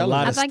 It's a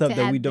lot of I'd like stuff to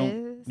that we add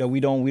don't this.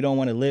 we don't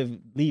want to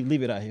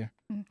leave it out here.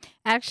 I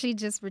actually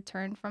just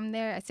returned from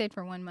there. I stayed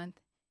for 1 month,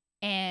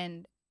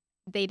 and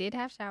they did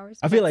have showers.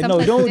 I feel but like some no,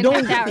 places don't.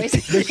 didn't have showers.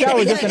 The shower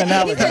is just an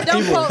analogy.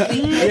 Don't People- quote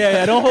me.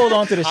 Yeah, don't hold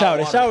on to the shower.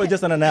 The shower is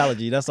just an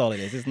analogy. That's all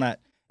it is. It's not.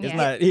 It's Yeah.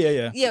 not.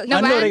 Yeah. Yeah, No,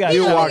 I but know they got.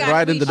 You we walked got-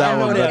 right we into that I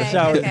know one, they bro. got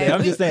showers Okay, there. I'm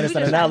we- just saying it's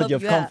we an just trying to analogy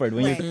of look you up. comfort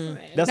when Right. you.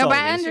 That's No, all but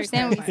it I is.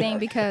 understand what you're saying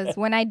because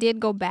when I did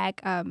go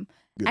back,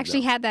 Good actually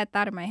enough. had that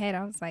thought in my head.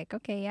 I was like,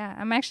 okay, yeah,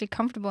 I'm actually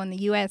comfortable in the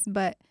U.S.,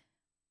 but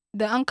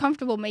the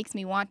uncomfortable makes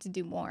me want to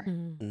do more.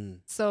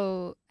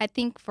 So I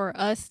think for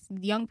us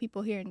young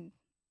people here in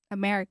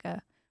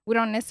America, we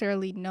don't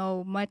necessarily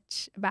know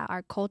much about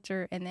our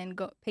culture, and then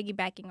go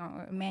piggybacking on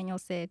what Emmanuel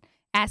said,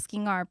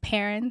 asking our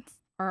parents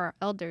or our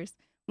elders.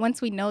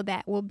 Once we know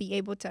that, we'll be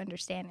able to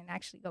understand and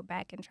actually go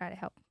back and try to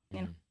help.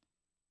 You know,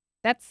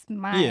 that's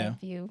my Yeah.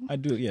 view. I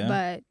do. Yeah.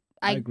 But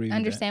I I agree with that.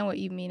 understand what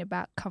you mean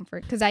about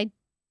comfort because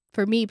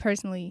for me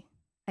personally,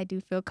 I do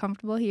feel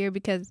comfortable here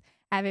because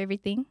I have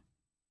everything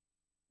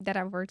that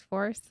I've worked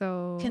for.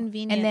 So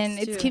Convenience, and then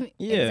it's too.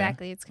 Yeah,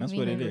 exactly it's that's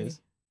what convenient. it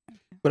is.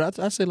 But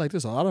I say like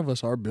this: a lot of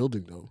us are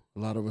building, though. A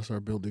lot of us are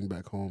building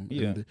back home.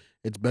 Yeah. And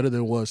it's better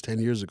than it was 10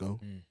 years ago,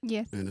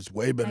 Yes. and it's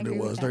way better I than it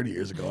agree with was that. 30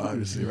 years ago.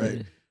 Obviously,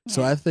 right?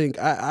 So Yeah. I think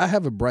I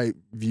have a bright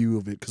view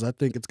of it because I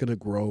think it's going to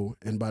grow,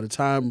 and by the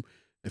time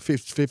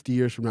 50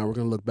 years from now, we're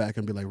going to look back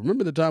and be like,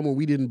 remember the time when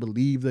we didn't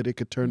believe that it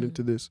could turn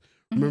into this?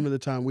 Remember the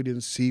time we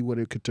didn't see what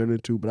it could turn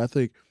into? But I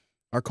think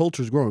our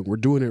culture is growing. We're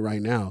doing it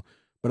right now.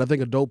 But I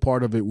think a dope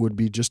part of it would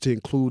be just to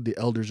include the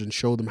elders and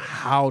show them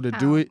how to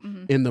do it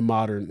in the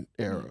modern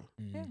era.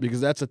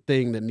 Because that's a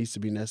thing that needs to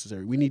be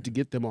necessary. We need to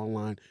get them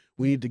online.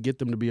 We need to get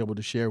them to be able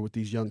to share with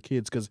these young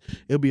kids because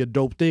it'll be a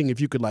dope thing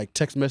if you could like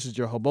text message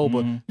your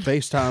hoboba,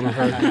 FaceTime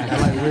her,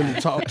 and like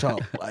really talk.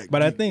 Like,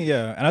 But I think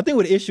and I think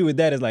what the issue with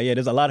that is like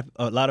there's a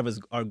lot of us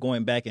are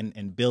going back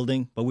and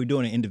building, but we're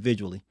doing it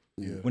individually.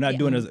 Yeah. We're not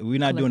doing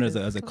it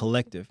as a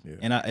collective.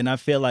 Yeah. And I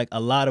feel like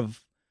a lot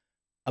of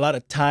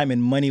time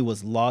and money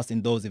was lost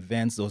in those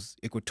events, those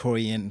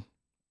Equatorian,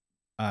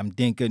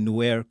 Dinka,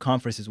 Nuer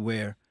conferences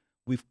where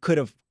we could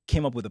have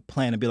came up with a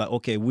plan and be like,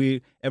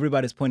 okay,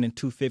 everybody's pointing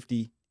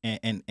 250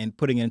 and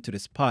putting it into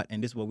this pot,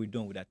 and this is what we're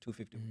doing with that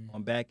 250. We're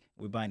going back,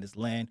 we're buying this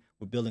land,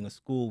 we're building a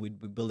school, we're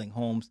building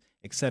homes,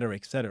 et cetera,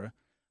 et cetera.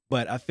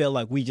 But I feel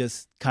like we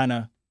just kind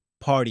of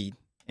partied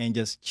and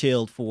just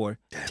chilled for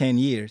 10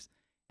 years.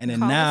 And then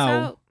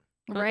now,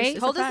 Right?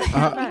 Hold us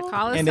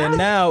Call us and then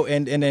now,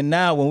 and then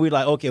now, when we're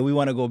like, okay, we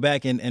want to go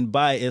back and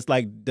buy, it's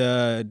like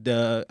I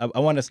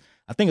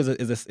think is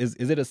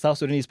it a South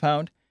Sudanese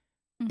pound?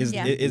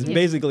 It's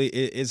basically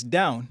it's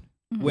down.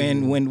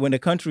 When the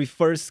country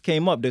first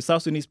came up, the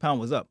South Sudanese pound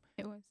was up,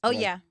 It was. Oh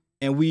yeah.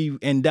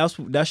 and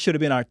that should have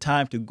been our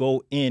time to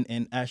go in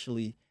and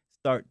actually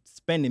start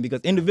spending,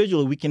 because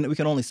individually we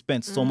can only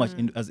spend so much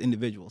as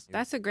individuals.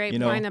 That's a great You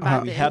know, point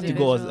about we the have to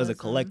go as a individualism.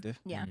 collective.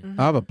 Yeah.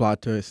 I have a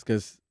plot twist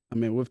because I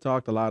mean we've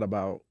talked a lot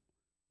about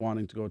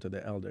wanting to go to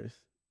the elders.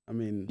 I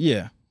mean,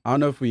 Yeah, I don't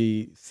know if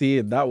we see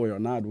it that way or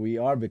not. We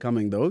are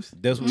becoming those.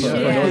 that's what. For Yeah.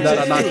 those that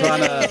are not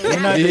trying to We're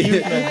not be, the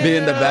youth, be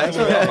in the back.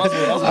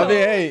 I mean,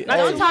 hey,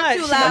 Don't talk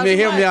too loud. I mean,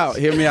 hear me out.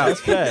 Hear me out.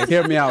 facts.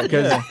 Hear me out.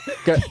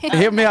 Cause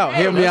hear me out.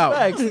 Hear me out.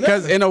 facts.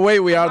 Because in a way,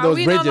 we are those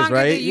we no bridges, longer the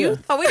right?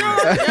 youth? Oh, we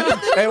don't.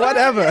 Hey,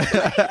 whatever.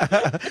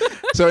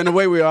 So in a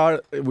way, we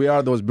are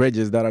those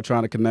bridges that are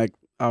trying to connect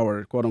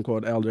our quote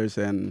unquote elders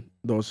and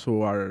those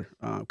who are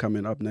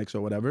coming up next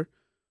or whatever.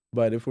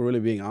 But if we're really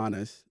being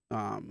honest,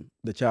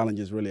 the challenge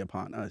is really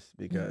upon us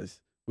because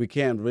we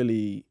can't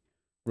really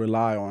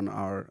rely on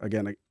our,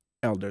 again,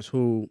 elders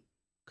who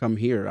come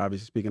here,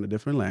 obviously speaking a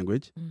different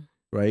language,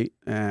 right?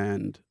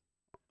 And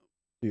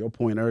to your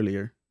point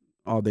earlier,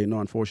 all they know,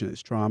 unfortunately,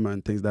 is trauma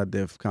and things that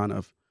they've kind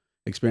of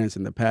experienced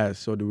in the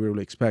past. So do we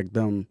really expect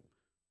them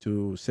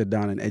to sit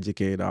down and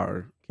educate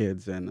our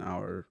kids and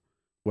our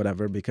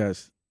whatever?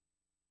 Because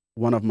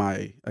one of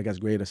my, I guess,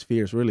 greatest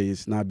fears really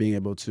is not being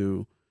able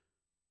to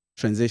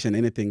transition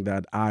anything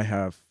that I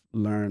have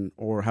learned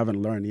or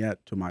haven't learned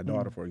yet to my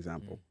daughter, for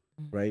example,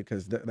 right?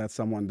 Because that's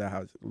someone that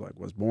has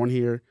was born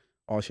here.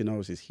 All she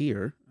knows is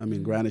here. I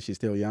mean, granted, she's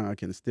still young. I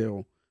can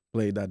still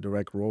play that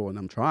direct role, and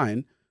I'm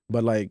trying.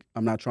 But like,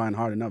 I'm not trying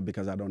hard enough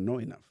because I don't know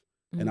enough.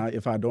 And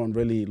if I don't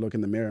really look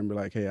in the mirror and be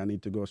like, hey, I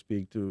need to go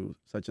speak to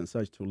such and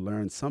such to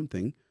learn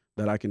something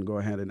that I can go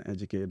ahead and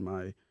educate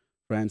my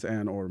friends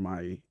and or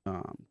my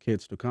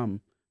kids to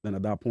come, then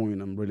at that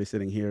point, I'm really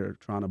sitting here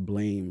trying to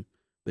blame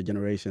the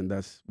generation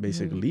that's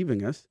basically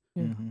leaving us.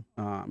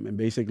 And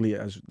basically,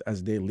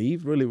 as they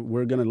leave, really,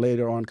 we're going to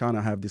later on kind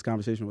of have this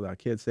conversation with our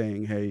kids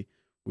saying, hey,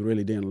 we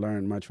really didn't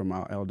learn much from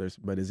our elders,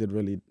 but is it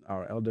really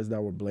our elders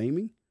that we're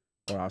blaming?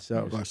 Or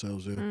ourselves.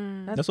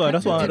 Yeah. That's why I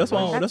want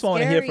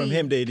to hear from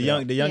him, the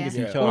youngest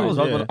in charge. I was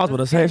about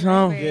to say,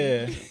 Sean.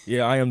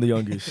 Yeah, I am the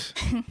youngest.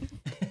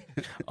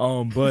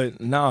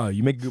 But nah,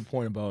 you make a good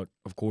point about,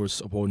 of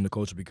course, upholding the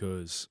culture,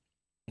 because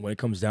when it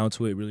comes down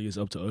to it, it really is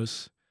up to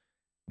us,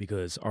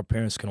 because our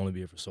parents can only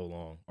be here for so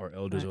long. Our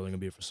elders are only going to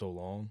be here for so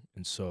long.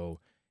 And so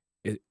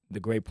the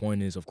great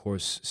point is, of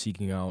course,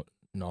 seeking out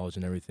knowledge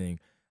and everything.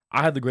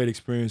 I had the great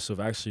experience of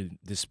actually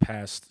this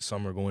past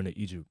summer going to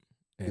Egypt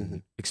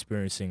and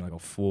experiencing like a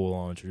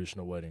full-on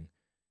traditional wedding,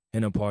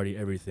 henna party,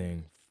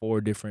 everything,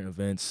 4 different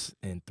events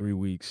in 3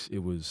 weeks. It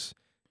was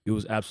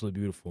absolutely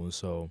beautiful. And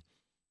so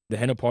the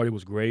henna party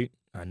was great.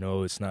 I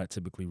know it's not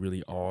typically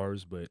really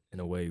ours, but in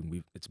a way,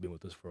 it's been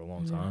with us for a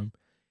long time.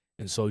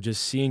 And so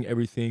just seeing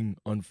everything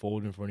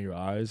unfold in front of your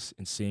eyes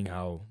and seeing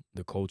how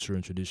the culture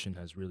and tradition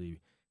has really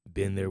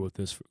been there with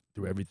us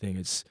through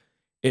everything,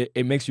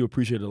 it makes you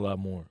appreciate it a lot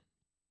more.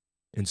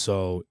 And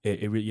so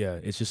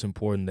it's just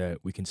important that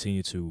we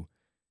continue to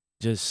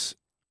just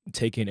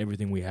take in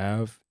everything we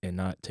have and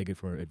not take it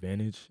for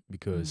advantage,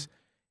 because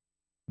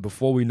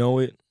before we know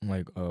it,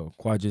 like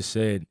Kwai just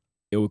said,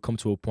 it would come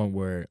to a point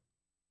where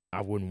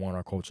I wouldn't want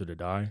our culture to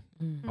die.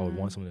 I would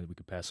want something that we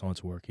could pass on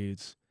to our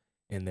kids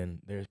and then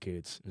their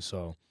kids. And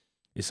so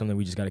it's something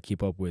we just got to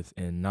keep up with,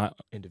 and not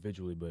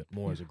individually, but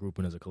more as a group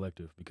and as a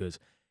collective, because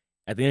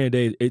at the end of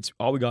the day, it's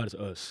all we got is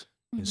us.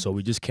 And so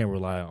we just can't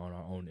rely on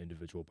our own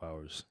individual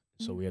powers.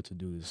 So we have to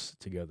do this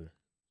together.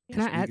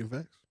 Can I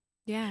add?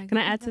 Yeah. Can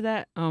I add to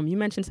that? You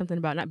mentioned something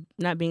about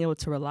not being able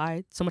to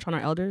rely so much on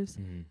our elders.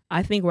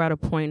 I think we're at a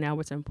point now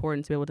where it's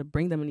important to be able to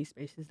bring them in these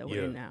spaces that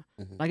we're in now.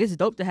 Like, it's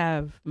dope to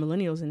have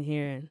millennials in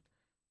here and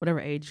whatever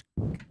age,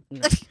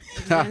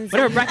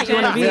 whatever bracket you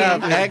want to be in.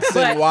 X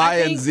and Y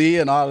and Z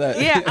and all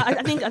that. Yeah,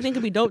 I think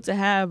it'd be dope to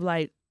have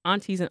like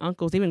aunties and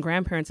uncles, even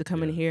grandparents to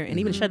come in here and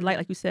even shed light,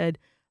 like you said,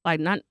 like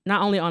not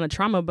only on a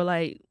trauma, but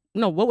like,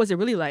 what was it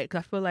really like? Because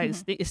I feel like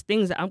it's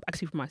things that I'm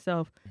actually for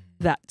myself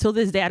that till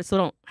this day I still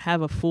don't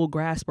have a full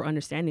grasp or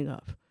understanding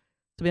of.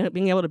 So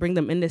being able to bring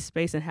them in this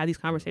space and have these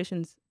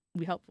conversations would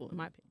be helpful, in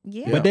my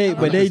opinion. But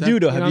they do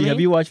though. Have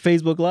you watched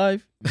Facebook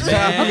Live?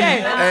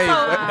 Okay.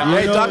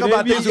 Hey, talk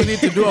about things we need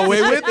to do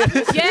away with.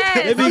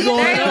 Yes. They be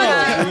going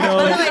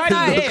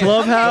on. The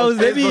Clubhouse.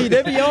 They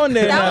be on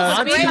there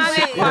now.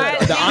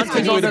 The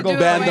aunties are gonna go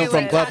ban them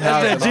from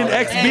Clubhouse. Gen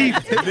X beef.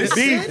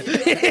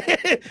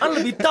 I'm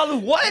gonna be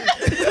telling what?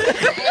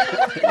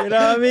 You know what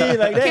I mean?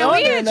 Like, can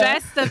we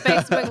address the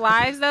Facebook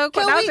Lives though?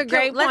 Because that was a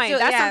great point.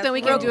 That's something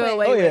we can do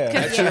away with.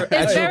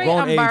 It's very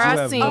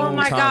embarrassing. Oh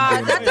my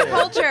God, that's a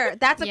culture.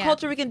 That's a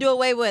culture we can do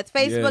away with.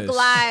 Facebook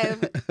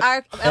Live,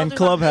 our and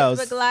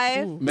Clubhouse. Facebook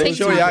Live. Make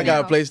sure y'all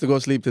got a place to go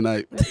sleep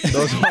tonight.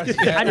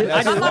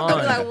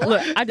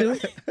 I do.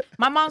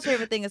 My mom's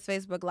favorite thing is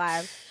Facebook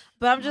Live.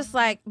 But I'm just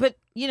like,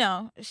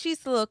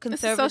 she's a little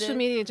conservative. It's a social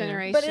media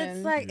generation. But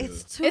it's like,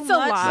 it's too much a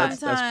lot. sometimes.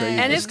 That's crazy.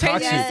 And it's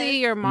crazy to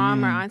see your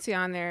mom or auntie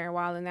on there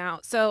wilding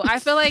out. So I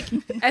feel like,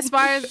 as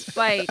far as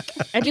like,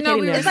 we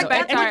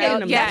respect our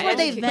elders. That's where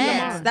they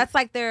vent. That's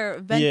like their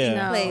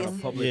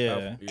venting place.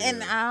 Yeah.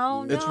 And I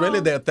don't know. It's really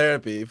their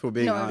therapy, if we're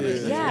being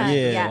honest.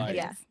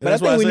 Yeah. But I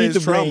think we need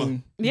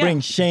to bring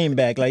shame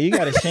back. Like, you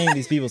gotta shame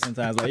these people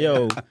sometimes. Like,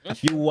 yo,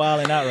 you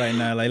wilding out right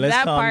now. Like,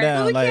 let's calm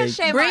down. Like,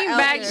 bring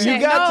back shame.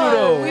 You got to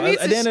though.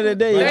 At the end of the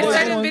day, there's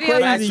certain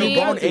videos I've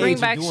seen to bring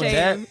back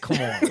shame. Come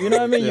on. You know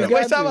what I mean? You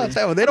got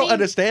to. They don't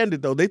understand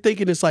it though. They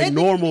thinking it's like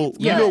normal.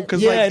 You know,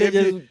 because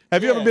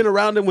have you ever been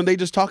around them when they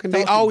just talking?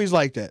 They always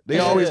like that. They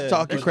always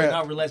talking crap.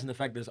 Not realizing the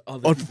fact there's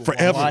other people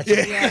forever.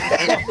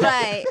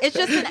 Right. It's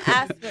just an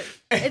aspect.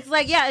 It's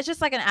like, it's just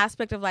like an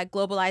aspect of like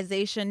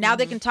globalization. Now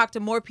they can talk to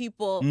more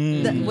people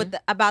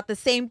about the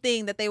same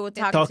thing that they would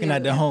talk talking to.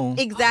 at their home.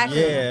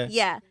 Exactly.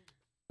 Yeah.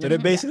 So they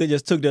basically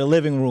just took their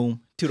living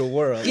room to the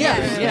world. Yeah,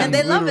 Yeah. and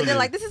they love it. They're Literally.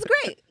 like, this is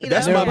great. You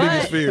That's know? my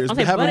biggest fear is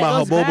Okay, having but my it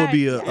goes Habobo back.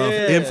 be a I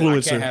can't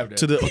influencer have that.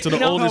 to the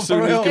No, older for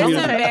Sudanese real. It's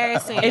community.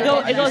 embarrassing. It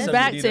goes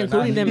back Somebody to that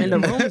including them in the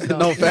rooms, though.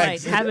 No,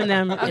 facts. Like having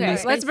them. in Okay,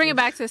 these let's bring it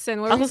spaces. back to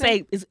Sin. What I were was you gonna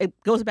saying? say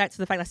it goes back to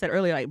the fact I said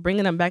earlier, like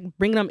bringing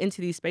them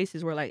into these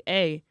spaces where like,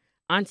 hey,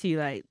 auntie,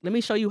 like let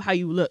me show you how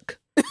you look.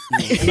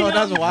 No,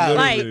 that's wild.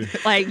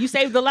 Like you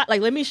saved a lot.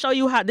 Like let me show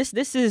you how this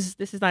is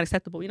not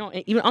acceptable. You know,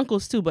 and even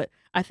uncles too. But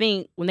I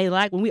think when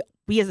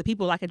we as a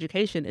people like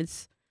education,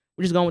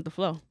 we're just going with the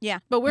flow.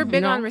 But we're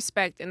big know? on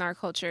respect in our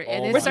culture,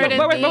 and Oh, it's certain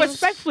But things.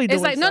 respectfully doing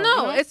It's like no, so, you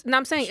know? it's. No,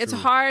 I'm saying It's it's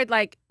true. hard.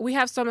 Like we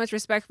have so much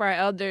respect for our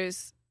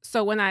elders.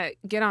 So when I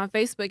get on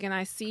Facebook and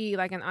I see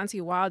like an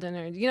Auntie Walden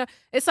or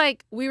it's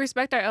like we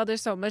respect our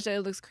elders so much that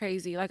it looks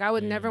crazy. Like I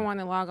would never want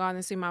to log on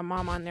and see my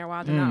mom on there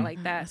wilding out like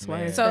that. That's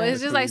why. Yeah. So it's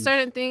just like Cringe.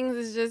 certain things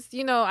is just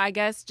I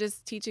guess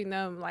just teaching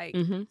them like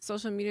Mhm.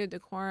 social media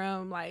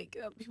decorum, like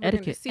people are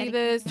going to Etiquette. see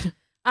this.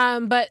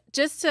 But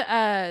just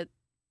to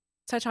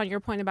touch on your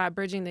point about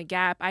bridging the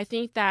gap, I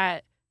think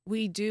that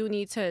we do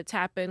need to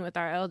tap in with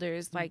our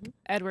elders, like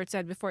Edward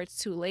said, before it's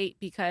too late,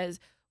 because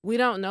we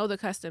don't know the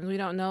customs. We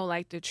don't know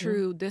like the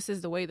true, this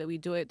is the way that we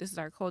do it. This is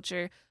our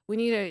culture. We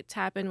need to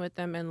tap in with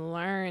them and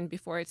learn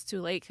before it's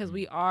too late, because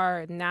we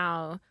are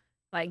now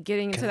like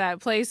getting into that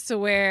place to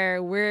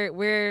where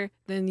we're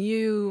the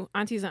new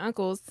aunties and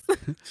uncles.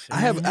 I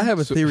have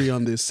a theory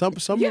on this. Some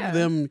Yeah. of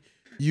them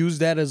use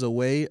that as a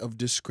way of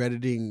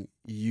discrediting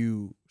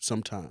you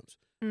sometimes,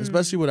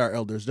 especially with our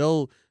elders.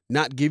 They'll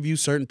not give you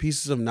certain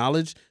pieces of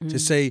knowledge to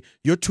say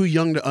you're too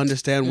young to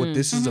understand what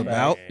this is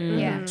about.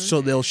 Yeah.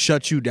 So they'll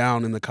shut you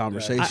down in the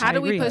conversation. How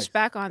do we agree. push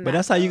back on that? But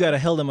that's how you gotta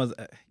hold them as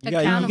you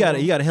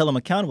gotta hold them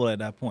accountable at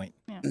that point.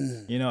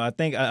 Yeah. I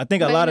think a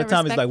But lot in of a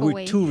times it's like respectful we're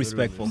way. too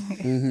respectful.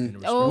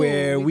 Mhm. Oh,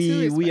 Where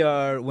we're too we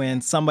are when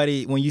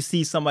you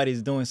see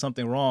somebody's doing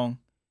something wrong,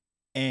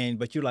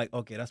 but you're like,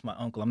 okay, that's my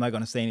uncle. I'm not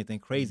gonna say anything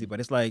crazy. But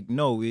it's like,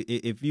 no,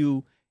 if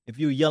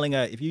you're yelling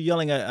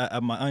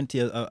at my auntie,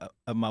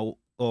 at my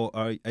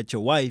or at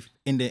your wife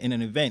in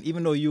an event,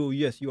 even though you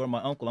are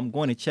my uncle, I'm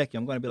going to check you.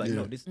 I'm going to be like,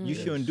 no, this you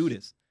shouldn't do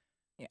this.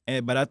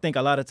 Yeah. But I think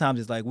a lot of times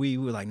it's like we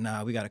were like,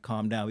 nah, we got to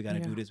calm down. We got to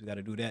do this. We got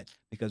to do that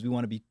because we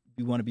want to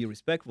be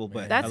respectful.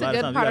 But that's a lot of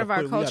good times part gotta of our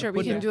put- gotta culture we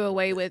put can that. do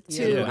away with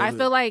too. Yeah. I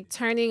feel like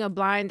turning a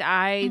blind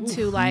eye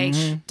to like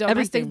domestic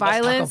Everything.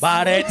 violence.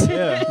 about it.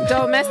 Yeah.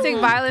 Domestic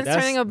violence,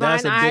 That's- turning a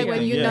that's blind a eye big when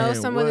thing, you yeah. know Yeah,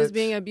 someone is what?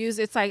 being abused.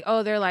 It's like,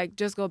 oh, they're like,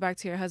 just go back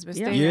to your husband,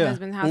 stay in Yeah. your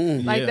husband's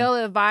house. Like Yeah. they'll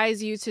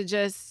advise you to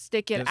just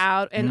stick it Just-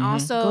 out. And Go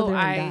also, there and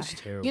I, die. It's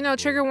terrible,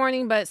 trigger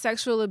warning, but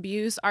sexual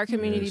abuse, our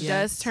community Yes.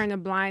 does turn a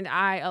blind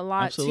eye a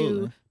lot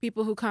Absolutely. to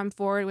people who come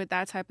forward with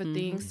that type of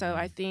thing. So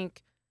I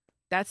think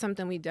that's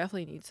something we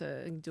definitely need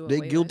to do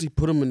away They guilty,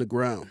 put them in the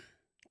ground.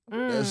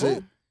 with. That's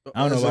it.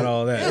 I don't know about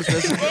all that.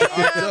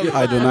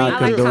 I do not I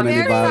like condone how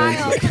any very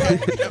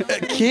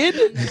violence. Kid,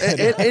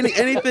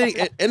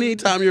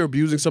 anytime you're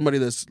abusing somebody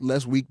that's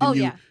less weak than Oh,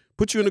 you, yeah.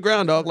 put you in the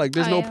ground, dog. Like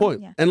there's Oh, no yeah.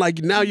 point. Yeah. And like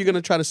now you're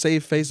gonna try to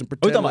save face and We're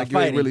pretend talking like about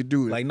you ain't fighting. really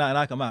do it. Like,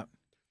 knock them out.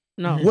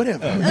 No.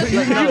 Whatever.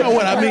 you know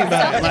what I mean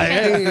by it. Like,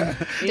 hey,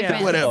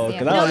 Yeah. whatever. Oh,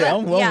 'cause Yeah.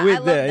 I'm No, I with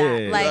love that.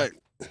 that. Yeah. Like,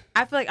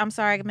 I feel like, I'm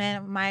sorry,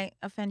 man, it might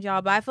offend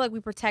y'all, but I feel like we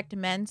protect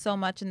men so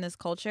much in this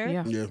culture.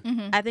 Yeah. Yeah.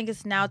 Mhm. I think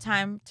it's now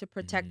time to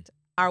protect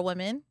our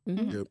women.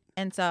 Mhm. Yep.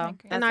 And so,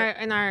 agree. And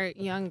that's our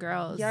young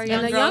girls, Yeah, our and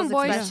young the girls young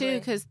boys especially. too,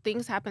 because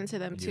things happen to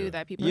them too Yeah.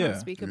 that people Yeah. don't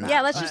speak it. about.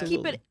 Yeah, let's just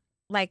Absolutely. keep it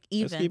like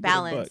even, keep it a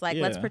balanced. buck, Like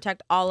let's yeah.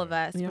 protect all of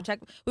us. Yeah.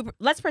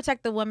 Let's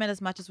protect the women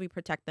as much as we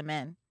protect the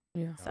men.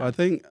 Yeah. So. I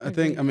think,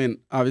 I mean,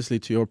 obviously,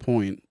 to your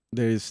point,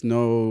 there is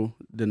no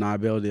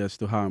deniability as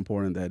to how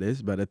important that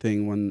is. But I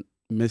think one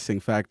missing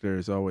factor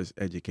is always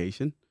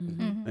education,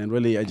 Mhm. and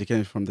really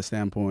education from the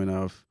standpoint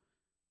of,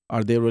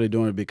 are they really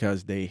doing it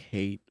because they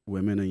hate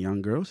women and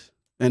young girls?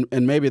 And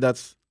maybe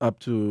that's up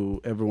to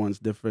everyone's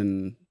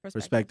different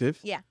perspective.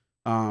 Yeah.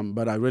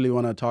 But I really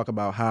want to talk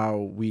about how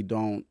we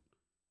don't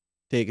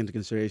take into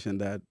consideration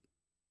that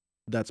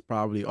that's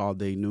probably all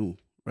they knew,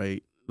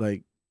 right?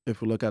 Like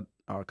if we look at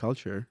our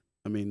culture,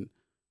 I mean,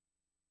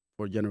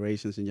 for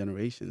generations and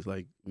generations,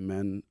 like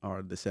men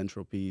are the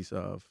central piece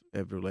of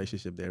every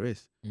relationship there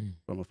is,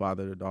 from a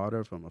father to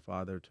daughter, from a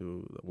father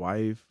to the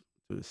wife,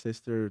 to the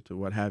sister, to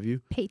what have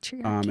you.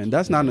 Patriarchy. And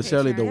that's not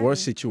necessarily the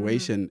worst Patriarchy.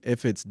 situation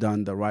if it's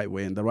done the right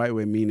way. And the right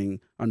way meaning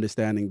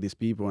understanding these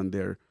people and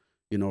their,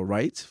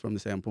 rights from the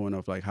standpoint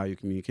of like how you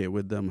communicate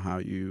with them, how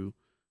you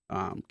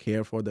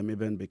care for them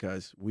even,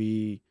 because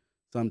we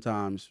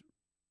sometimes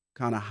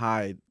kind of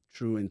hide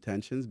true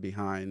intentions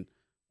behind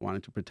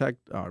wanting to protect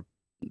our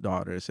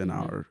daughters and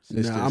our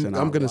sisters. Nah, and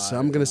I'm our gonna say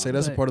wives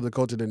that's a But- part of the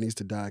culture that needs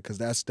to die because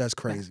that's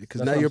crazy. Because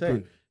That's now what I'm you're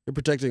saying. you're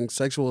protecting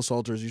sexual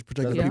assaulters. You're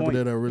protecting That's the people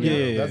point. that are really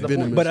Yeah, that's the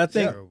venomous. point. But I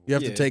think you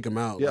have yeah. to take them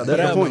out. Yeah, Like, that's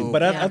I the don't point. know.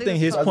 But Yeah. I think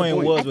his That's the point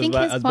point. was I think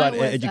about, his about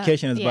point was,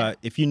 education. Is yeah. about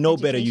if you know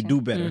better, you Education.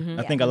 do better. Mhm.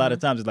 I think a lot of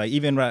times it's like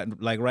even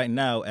right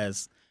now,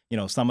 as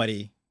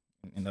somebody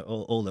in the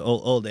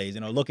old days,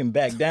 looking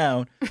back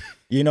down,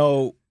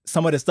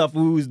 some of the stuff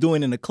we was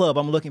doing in the club,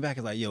 I'm looking back,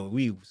 it's like, yo,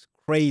 we was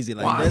crazy.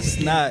 Like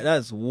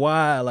that's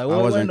wild. Like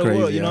what in the crazy,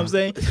 world? You know what I'm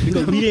saying?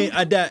 Because we didn't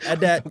at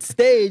that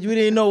stage we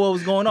didn't know what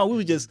was going on.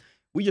 We just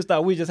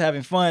thought we were just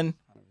having fun.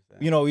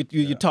 You know,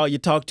 you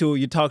talk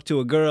to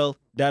a girl,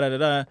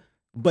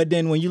 But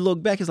then when you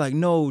look back, it's like,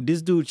 no,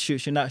 this dude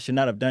should not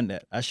have done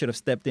that. I should have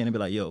stepped in and be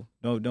like, yo,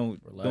 don't do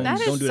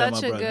that, my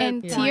brother.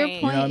 And to your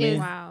point,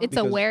 it's Because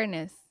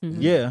awareness.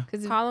 Yeah.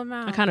 Because call them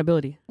out.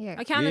 Accountability. Yeah.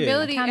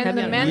 Accountability, and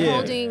the men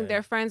holding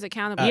their friends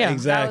accountable. Yeah,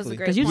 exactly.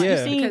 Because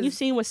you've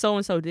seen what so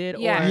and so did.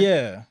 Yeah. Or,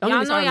 Yeah.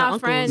 Y'all know y'all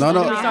friends. No.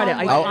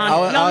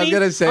 I was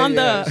gonna say on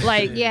the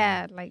like.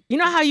 Yeah, like You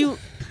know how you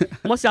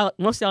most y'all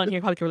in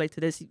here probably can relate to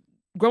this.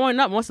 Growing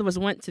up, most of us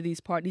went to these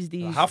parties.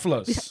 These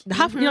Haflas.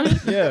 the you know what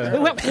I mean? Yeah.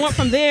 We went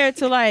from there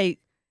to like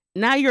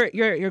now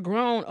you're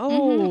grown.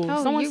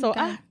 Oh, so and so.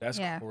 That's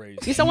Yeah. crazy.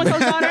 You so and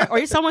so's daughter or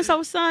you so and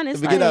so's son.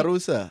 It's like,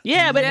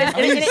 yeah, but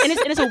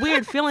it's a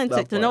weird feeling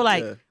to know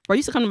like, bro, you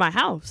used to come to my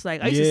house.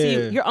 Like I used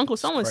to see your uncle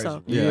so and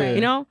so. Yeah.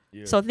 You know.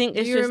 Yeah. So I think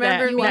it's You just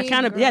that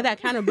remember me? that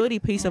accountability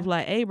piece of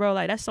like, hey, bro,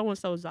 like that's so and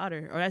so's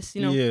daughter, or that's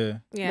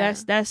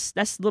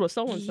that's little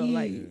so and so.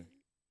 Like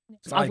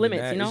It's not off even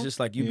limits. that. You know. It's just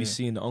like you be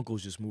seeing the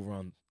uncles just move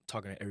around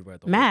talking to everybody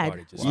at the Mad.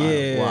 party. Just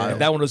Yeah. If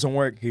that one doesn't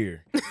work,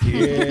 here.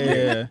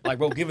 Yeah. Like,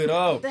 bro, give it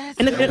up.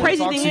 And the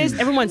crazy thing is,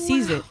 everyone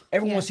sees it.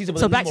 Everyone sees it. But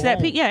So leave back them to that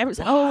alone. peak, yeah. Everyone's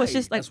like, oh, it's Why?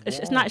 just like That's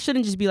it's not. It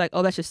shouldn't just be like,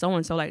 oh, that's just so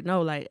and so. Like,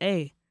 no, like,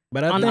 hey,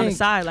 But on the think,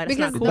 side, like that's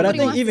not because cool. but I Nobody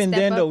think wants to even step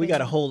then though, up we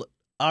gotta and- hold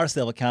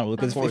ourselves accountable.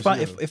 Because Of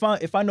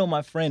course, if I know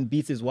my friend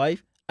beats his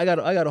wife, I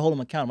gotta hold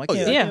him accountable.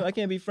 I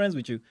can't be friends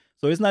with you.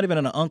 So it's not even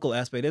an uncle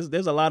aspect.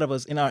 There's a lot of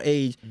us in our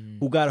age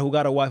who got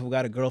a wife, who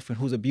got a girlfriend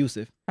who's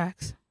abusive.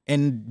 Facts.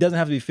 And doesn't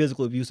have to be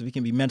physical abusive. It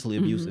can be mentally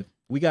abusive.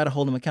 We got to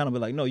hold them accountable.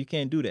 Like, no, you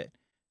can't do that.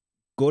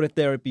 Go to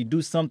therapy.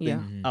 Do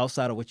something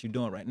outside of what you're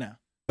doing right now.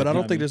 But I You know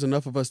don't what think I there's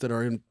enough of us that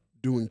are in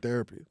doing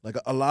therapy. Like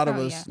a lot of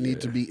us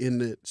need to be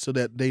in it so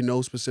that they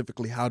know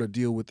specifically how to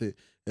deal with it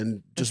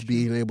and just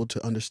being able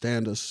to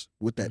understand us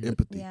with that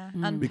empathy. Yeah,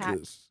 Mhm. unpack.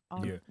 Because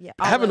all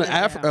having of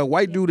it. a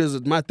white dude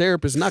as my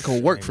therapist is not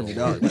gonna work for me,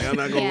 dog. Like, I'm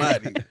not gonna lie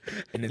to you.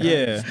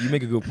 And you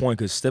make a good point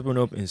because stepping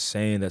up and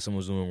saying that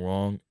someone's doing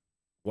wrong,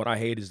 what I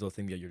hate is the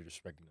thing that you're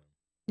disrespecting them.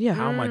 Yeah.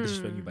 How am I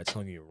disrespecting you by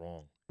telling you you're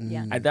wrong?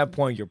 Yeah. At that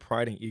point, your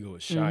pride and ego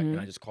is shot, and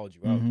I just called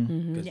you out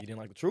because Mhm. you didn't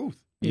like the truth.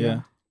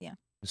 Yeah.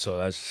 So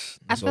that's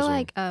I feel also,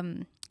 like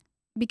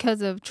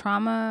because of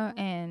trauma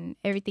and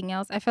everything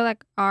else, I feel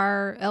like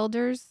our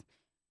elders,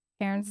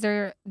 parents,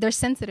 they're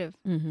sensitive.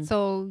 Mhm.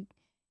 So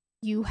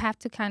you have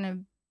to kind of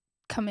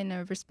come in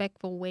a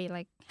respectful way.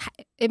 Like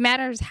it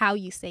matters how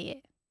you say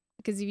it,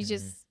 because if you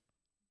just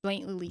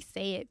blatantly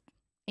say it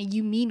and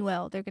you mean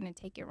well, they're gonna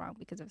take it wrong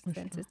because of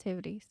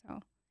sensitivity.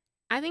 So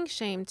I think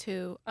shame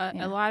too.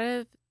 Yeah. A lot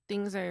of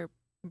things are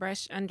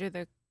brushed under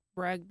the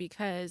rug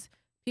because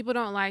people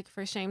don't like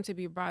for shame to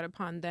be brought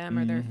upon them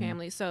or their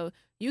family. So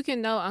you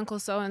can know Uncle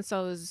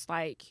so-and-so is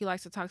like, he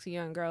likes to talk to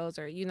young girls,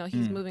 or, you know,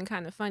 he's moving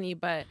kind of funny,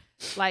 but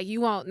like you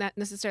won't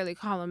necessarily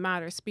call him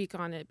out or speak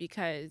on it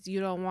because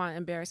you don't want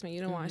embarrassment.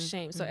 You don't want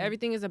shame. So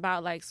everything is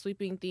about like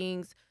sweeping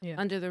things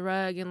under the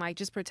rug and like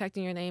just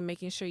protecting your name,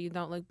 making sure you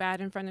don't look bad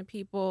in front of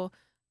people.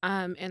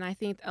 And I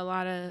think a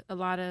lot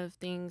of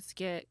things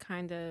get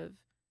kind of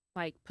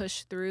like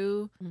pushed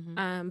through.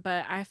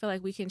 But I feel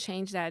like we can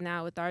change that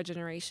now with our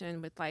generation,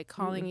 with like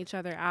calling each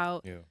other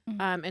out,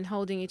 and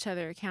holding each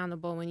other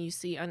accountable when you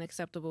see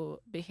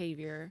unacceptable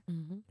behavior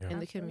in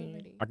the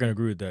community. I can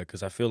agree with that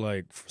because I feel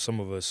like for some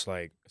of us,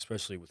 like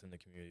especially within the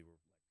community, we're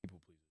people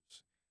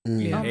pleasers.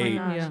 We Oh my hate,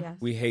 gosh, yes.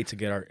 we hate to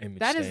get our image.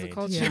 That is stained. the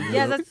culture.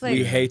 Yeah, that's like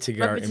we hate to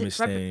get our reputa- image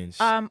stains.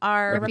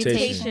 our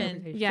Reputation.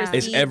 reputation. Yeah. It's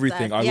precedes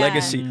everything. us. Our Yeah.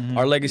 legacy.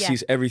 Our legacy Yeah.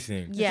 is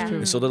everything. Yeah.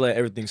 And so they let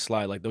everything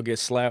slide. Like they'll get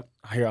slapped.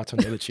 Here, I'll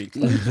turn the other cheek.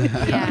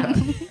 Yeah.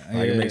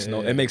 Like,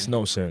 it makes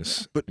no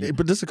sense. But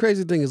this the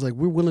crazy thing is like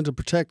we're willing to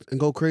protect and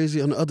go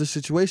crazy on other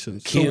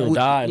situations. Kill,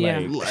 die, Yeah.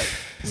 Like,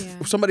 Yeah.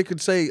 if somebody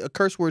could say a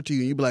curse word to you,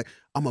 and you'd be like,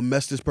 "I'm gonna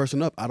mess this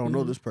person up. I don't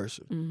know this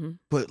person."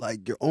 But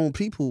like your own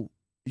people,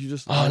 you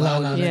just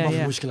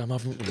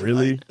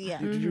Really? Yeah.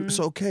 It's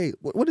okay.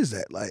 What is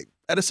that like?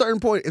 At a certain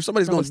point, if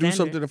somebody's Double gonna do standard.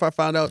 something, if I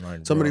find out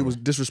Like, somebody bro. was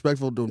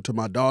disrespectful to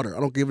my daughter, I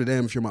don't give a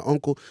damn if you're my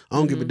uncle. I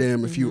don't give a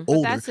damn if you're But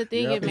older. that's the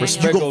thing, Emmanuel.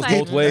 Respect It's goes like-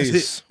 both ways.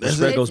 That's it.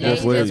 Respect goes both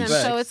It's ways.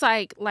 ageism. So it's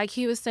like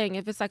he was saying,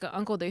 if it's like an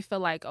uncle, they feel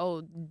like,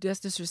 oh,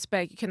 that's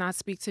disrespect. You cannot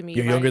speak to me.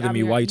 You're Like, younger than I'm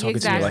me. Why you talking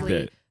to me like Exactly.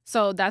 that?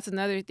 So that's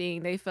another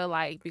thing. They feel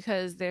like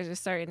because there's a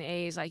certain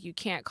age, like you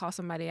can't call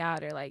somebody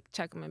out or like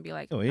check them and be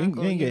like, Oh, you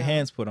 "Uncle," ain't get know.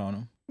 hands put on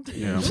him.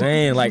 You know what I'm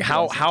saying? Like,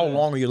 how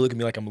long are you looking at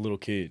me like I'm a little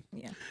kid?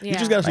 Yeah. You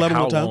just gotta Like, slap them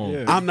how one time. long?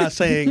 Yeah. I'm not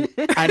saying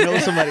I know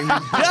somebody who's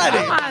done it.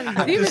 Come on,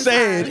 I'm demon just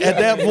saying time. at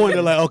that point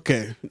they're like,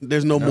 okay,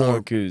 there's no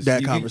more 'cause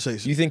that you-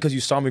 conversation. You think because you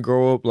saw me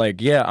grow up,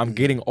 like, yeah, I'm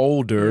getting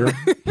older.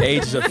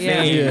 Age is a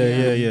thing.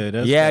 Yeah.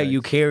 That's Yeah, facts.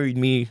 you carried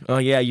me. Oh,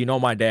 yeah, you know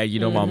my dad. You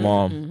know my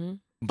mom.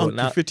 But Uncle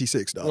not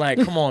 56, dog. like,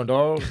 come on,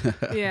 dog.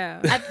 Yeah.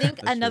 I think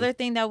another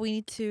thing that we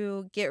need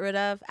to get rid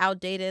of,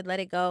 outdated,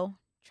 let it go,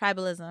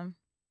 tribalism.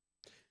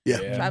 yeah.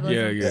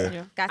 Tribalism.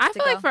 Yeah. Got I to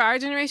feel go. like for our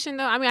generation,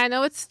 though, I mean, I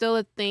know it's still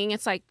a thing.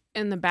 It's like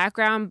in the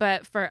background,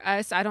 but for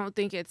us, I don't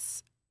think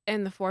it's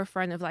in the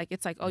forefront of like,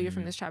 it's like, oh, you're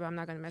from this tribe, I'm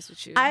not gonna mess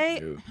with you.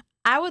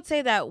 I would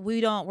say that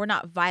we're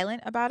not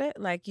violent about it.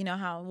 Like, you know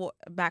how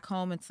back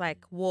home it's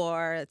like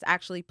war, it's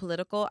actually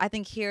political. I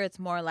think here it's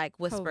more like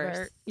whispers.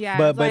 Covert.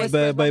 Yeah.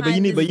 But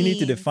you need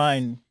to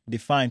define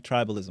define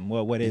tribalism.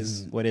 Well, what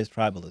is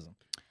tribalism?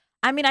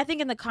 I mean, I think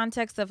in the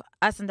context of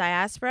us in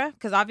diaspora,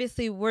 because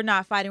obviously we're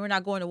not fighting, we're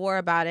not going to war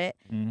about it.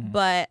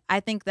 But I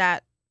think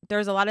that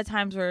there's a lot of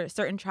times where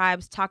certain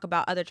tribes talk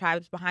about other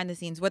tribes behind the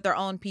scenes with their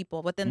own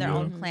people, within their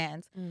own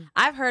clans.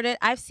 I've heard it,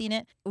 I've seen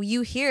it,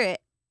 you hear it,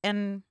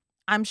 and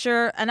I'm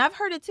sure, and I've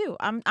heard it too.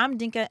 I'm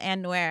Dinka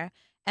and Nuer,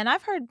 and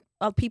I've heard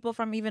of people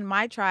from even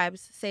my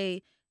tribes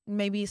say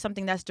maybe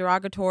something that's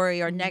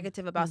derogatory or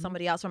negative about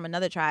somebody else from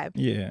another tribe.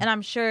 Yeah. And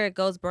I'm sure it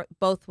goes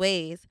both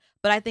ways.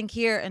 But I think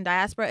here in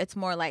diaspora, it's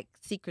more like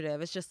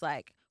secretive. It's just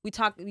like we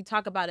talk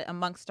about it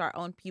amongst our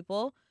own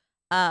people.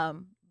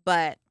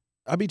 But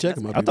I be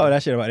checking my I people. thought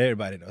that shit about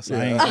everybody though. So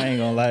I ain't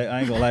gonna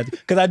lie.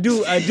 Cause I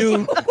do.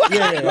 Everybody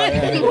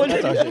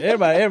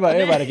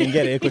can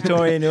get it.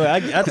 Equatorian.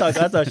 I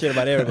talk shit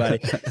about everybody.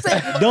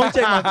 Don't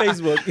check my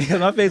Facebook. Because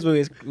my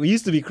Facebook we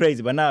used to be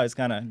crazy, but now it's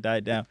kind of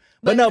died down.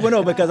 But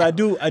no, because I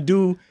do.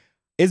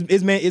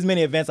 It's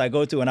many events I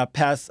go to, and I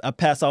pass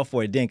off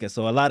for a Dinka.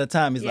 So a lot of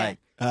time it's like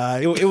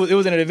it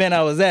was an event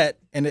I was at,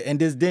 and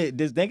this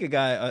Dinka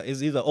guy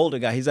he's an older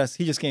guy. He just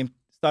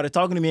started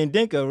talking to me in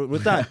Dinka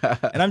with time,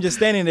 and I'm just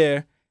standing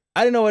there.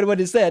 I didn't know what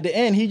to say. At the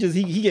end, he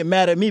get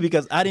mad at me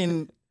because I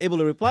didn't able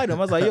to reply to him.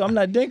 I was like, yo, I'm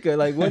not Dinka.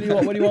 Like, what do you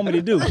want me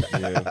to do?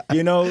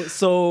 You know.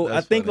 So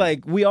that's I think funny.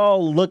 Like we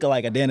all look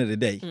alike at the end of the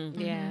day.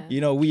 Yeah.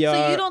 You know, we are.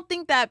 So you don't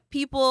think that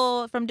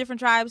people from different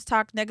tribes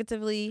talk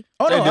negatively?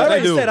 Oh no, I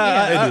already said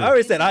I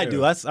already said I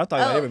do. I talk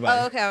about everybody.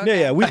 Oh, okay.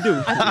 Yeah, we do.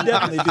 We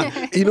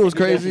definitely do. You know what's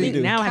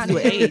crazy? Now it has to do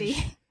with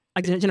age.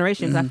 Like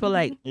generations, I feel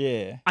like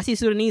I see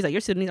Sudanese, like you're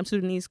Sudanese, I'm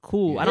Sudanese,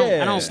 cool. I don't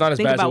it's not as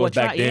think bad about as it was what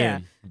back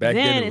then. Back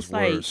then it was it's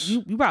like worse.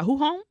 you brought who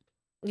home?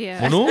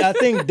 Yeah. I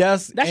think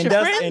that's your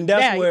friend? and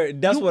that's Yeah, where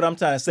that's what I'm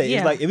trying to say.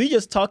 It's like if you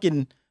just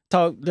talking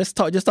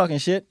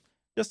shit,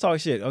 just talk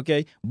shit,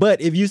 okay?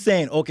 But if you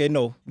saying, okay,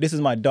 no, this is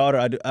my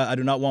daughter, I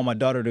do not want my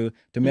daughter to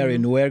marry a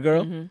Nuer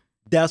girl,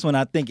 that's when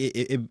I think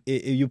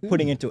you're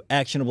putting into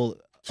actionable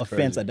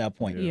offense at that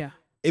point. Yeah.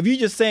 If you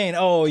just saying,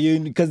 oh,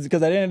 because at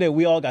the end of the day,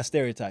 we all got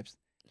stereotypes.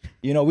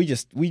 You know, we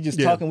just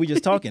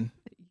talking.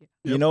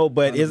 You know,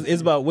 but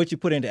it's about what you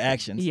put into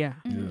actions. Yeah.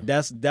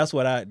 That's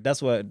what I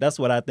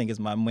think is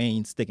my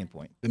main sticking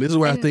point. And this is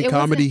where I think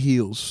comedy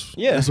heals.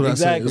 Yeah, that's what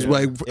exactly. I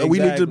say. It's like we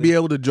need to be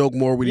able to joke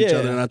more with each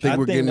other, and I think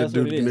we're getting that's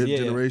to what it is.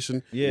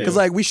 mid-generation. Yeah. Because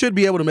like we should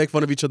be able to make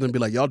fun of each other and be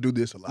like, y'all do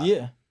this a lot.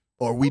 Yeah.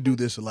 Or we do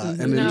this a lot. And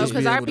then No, just be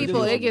because our able to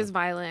people, do it gets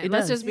violent.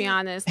 Let's just be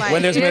honest. Like,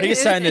 When there's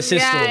medicine in the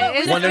system,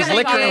 when there's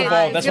liquor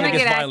involved, that's when it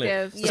gets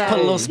violent. Just put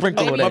a little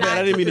sprinkle in My it. bad,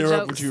 I didn't mean to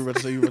interrupt what you were about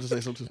to say. You were about to say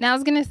something. Now I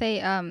was gonna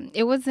say,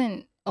 it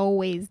wasn't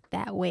always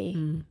that way.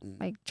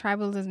 Like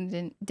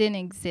tribalism didn't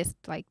exist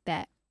like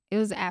that. It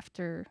was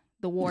after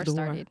the war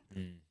started.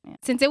 Yeah.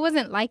 Since it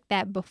wasn't like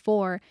that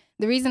before,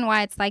 the reason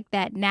why it's like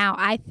that now,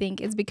 I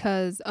think, is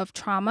because of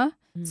trauma.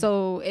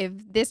 So if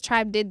this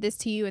tribe did this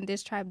to you and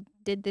this tribe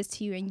did this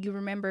to you, and you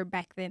remember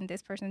back then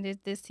this person did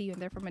this to you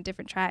and they're from a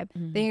different tribe,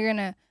 then you're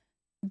gonna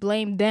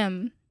blame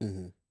them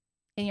and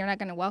you're not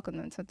gonna welcome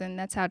them. So then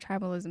that's how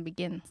tribalism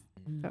begins.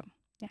 So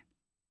yeah.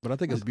 But I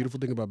think the beautiful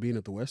thing about being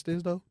at the West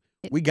is though,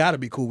 we gotta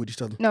be cool with each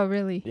other. No,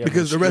 really. Yeah,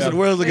 Because the rest of the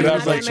world's looking at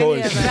us like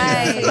choice.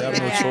 Right. You have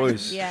no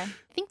choice. Yeah.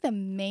 I think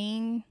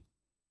the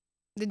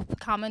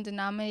common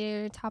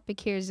denominator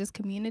topic here is just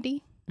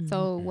community.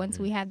 So once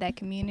we have that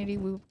community,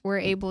 we're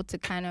able to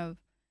kind of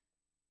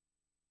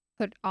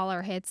put all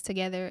our heads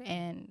together,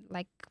 and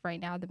like right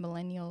now, the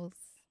millennials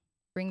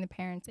bring the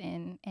parents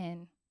in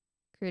and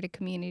create a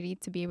community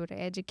to be able to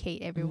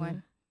educate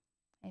everyone.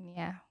 And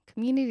yeah,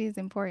 community is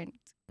important.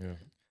 Yeah.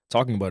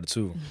 Talking about it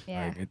too.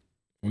 Yeah. Like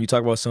when you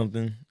talk about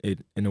something, it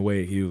in a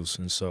way it heals,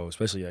 and so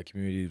especially at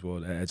communities,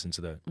 well, that adds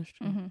into that. That's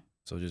true.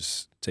 So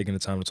just taking the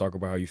time to talk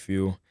about how you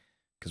feel,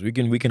 because we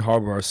can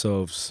harbor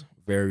ourselves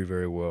very,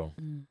 very well.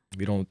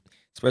 We don't,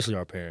 especially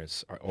our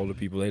parents, our older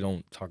people, they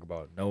don't talk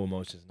about no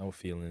emotions, no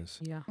feelings.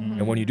 Yeah.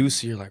 And when you do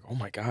see, you're like, oh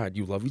my God,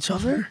 you love each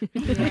other?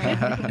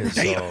 And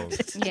so,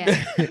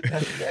 Yeah.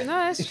 No,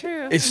 that's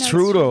true. it's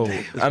true though.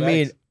 I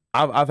mean,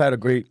 I've had a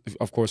great,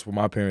 of course, with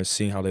my parents,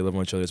 seeing how they live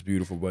on each other, it's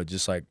beautiful. But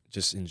just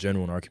in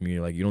general in our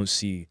community, like you don't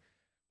see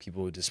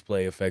people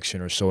display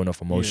affection or show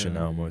enough emotion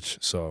now much.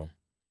 So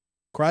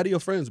cry to your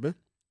friends, man.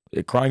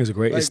 Crying is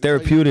great. Like, it's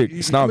therapeutic.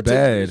 It's not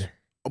bad.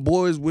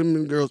 Boys,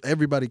 women, girls,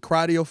 everybody,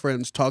 cry to your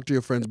friends, talk to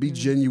your friends, be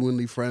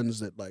genuinely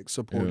friends that like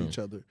support each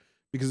other.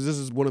 Because this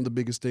is one of the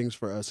biggest things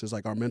for us is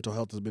like our mental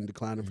health has been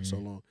declining for so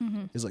long.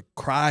 It's like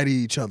cry to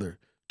each other,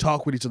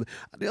 talk with each other.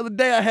 The other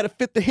day I had a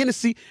fifth of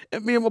Hennessy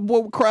and me and my boy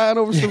were crying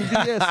over some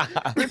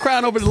BS. We were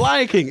crying over the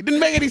Lion King. It didn't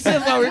make any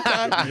sense while we were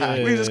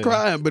crying. We were just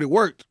crying, but it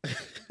worked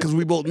because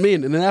we both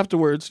men. And then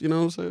afterwards, you know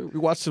what I'm saying? We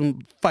watched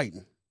some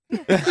fighting.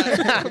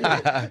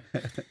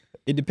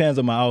 It depends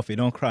on my outfit.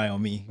 Don't cry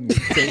on me.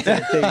 Take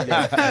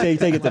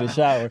it to the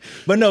shower.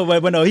 But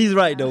no, he's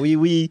right though.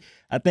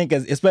 I think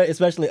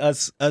especially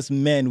us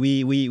men,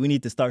 we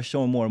need to start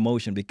showing more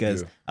emotion,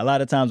 because a lot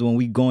of times when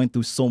we going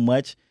through so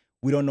much,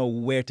 we don't know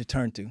where to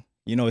turn to.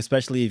 You know,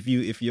 especially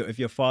if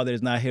your father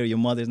is not here, your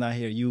mother is not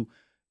here, you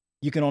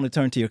can only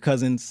turn to your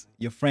cousins,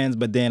 your friends.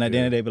 But then at the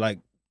end of the day, be like,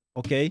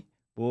 okay,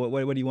 well,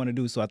 what do you want to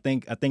do? So I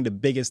think the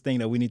biggest thing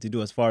that we need to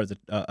do as far as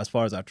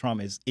our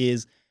trauma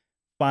is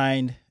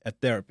find a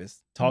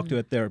therapist, talk to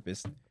a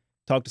therapist.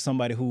 Talk to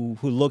somebody who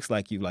looks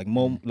like you. Like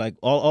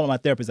all of my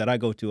therapists that I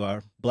go to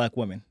are Black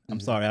women. I'm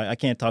sorry, I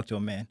can't talk to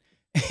a man.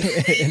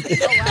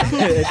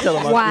 Tell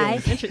him Why?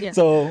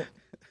 So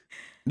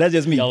that's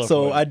just me.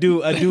 So I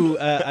do talk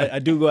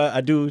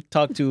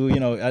to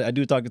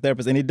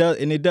therapists, and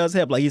it does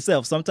help. Like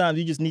yourself, sometimes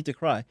you just need to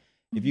cry.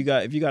 If you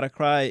got to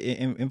cry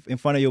in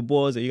front of your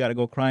boys, or you got to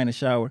go cry in the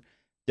shower,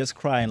 just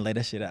cry and let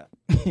that shit out.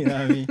 You know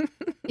what I mean?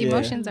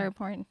 Emotions are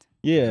important.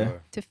 Yeah.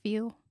 To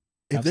feel.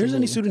 If there's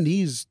any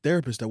Sudanese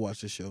therapists that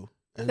watch this show,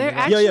 there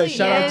actually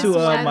shout out to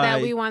one my,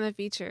 that we want to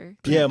feature.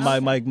 Yeah,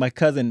 my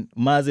cousin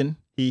Mazen.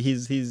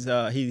 He's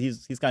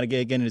kind of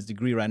getting his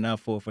degree right now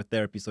for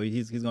therapy. So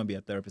he's gonna be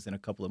a therapist in a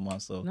couple of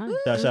months. So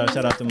shout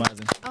out to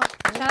Mazen. Oh,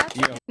 shout out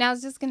to Now I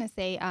was just gonna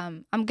say,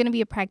 I'm gonna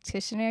be a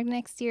practitioner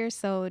next year,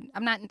 so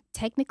I'm not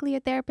technically a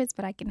therapist,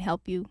 but I can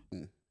help you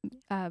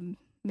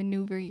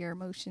maneuver your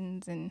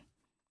emotions and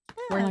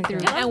work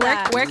through. And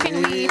where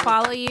can we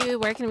follow you?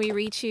 Where can we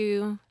reach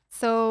you?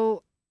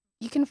 So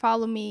you can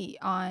follow me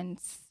on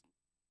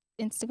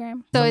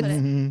Instagram. So it's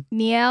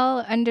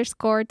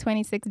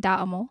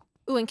Niel_26.amo.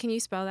 Ooh, and can you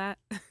spell that?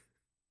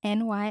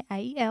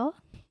 NYIEL.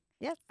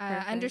 Yes.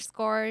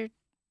 _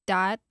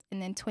 dot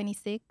and then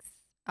 26.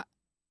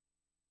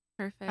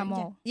 Perfect.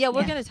 Amo. Yeah,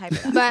 we're gonna type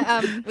it up.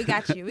 But we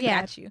got you. We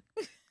got you.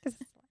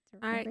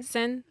 All right,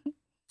 send.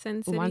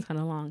 Well, mine's kind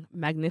of long.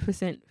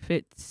 Magnificent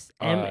Fits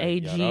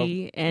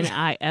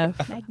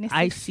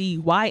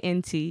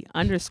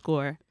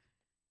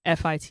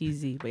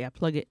MAGNIFICYNT_FITZ. But yeah,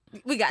 plug it.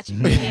 We got you.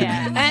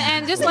 Yeah,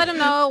 and just let them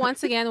know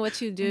once again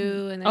what you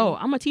do. And then... Oh,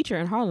 I'm a teacher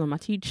in Harlem. I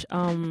teach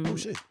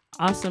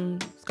awesome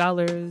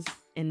scholars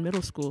in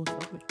middle school. So.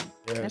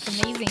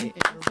 That's amazing.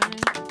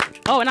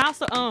 Oh, and I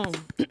also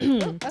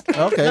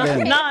Okay.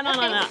 Then. No.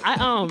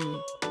 I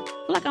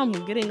feel like I'm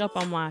getting up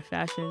on my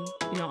fashion,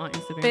 on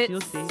Instagram. Fits.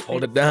 You'll see.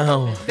 Hold it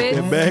down. Fits.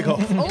 Bag off.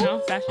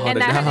 Fashion.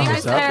 And her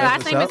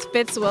last name What's is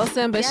Fitz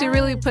Wilson, but she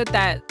really put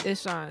that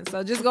ish on.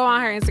 So just go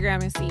on her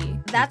Instagram and see.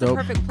 That's a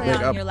perfect play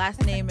on your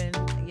last name, and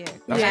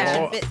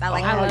fashion fits.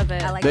 I love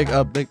it. I like Big that.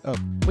 up.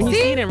 When you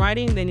see it in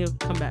writing, then you'll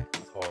come back.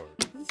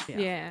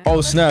 Yeah.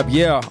 Oh snap!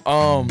 Yeah.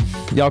 Y'all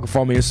can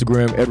follow me on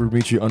Instagram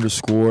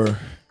 @Dimitri_.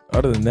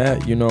 Other than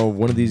that,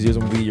 one of these years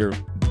I'm gonna be your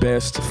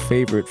best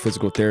favorite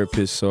physical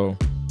therapist. So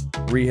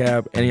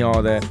rehab, any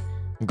all that,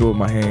 I'm good with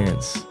my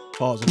hands.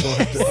 Pause. I was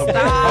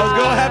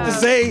gonna have to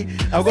say,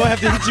 I'm gonna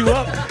have to hit you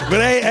up, but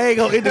I ain't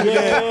gonna hit you with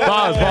that.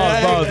 Pause.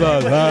 Hey,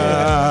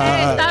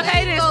 stop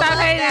hating.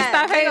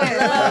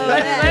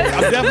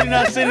 I'm definitely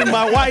not sending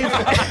my wife,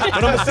 but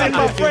I'm gonna send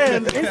my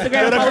friend.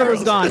 Instagram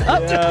followers gone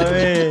up.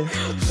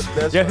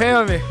 You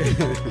hear me?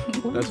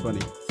 That's funny.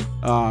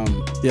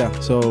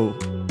 So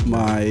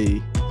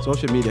my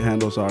social media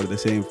handles are the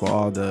same for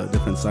all the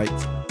different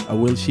sites.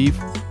 Will Chief,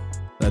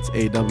 that's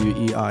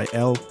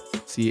AWEILCHIEF.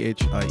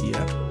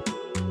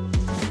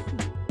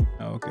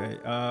 Okay.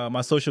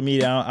 My social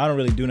media, I don't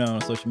really do that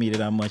on social media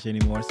that much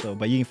anymore.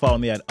 But you can follow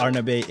me at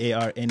Arnabi,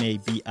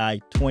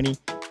 ARNABI20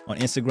 on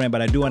Instagram.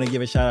 But I do want to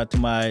give a shout out to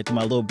my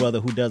little brother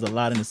who does a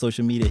lot in the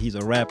social media. He's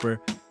a rapper.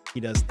 He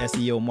does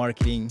SEO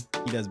marketing.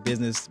 He does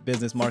business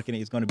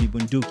marketing. It's going to be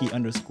Bunduki_.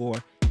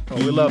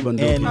 We love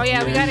Bunduki. Oh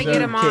yeah, we gotta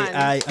get him on.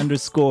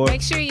 KI_.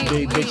 Make sure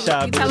you big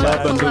shout you tell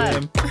out him to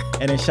him.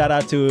 And then shout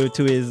out to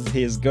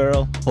his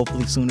girl,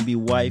 hopefully soon to be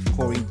wife,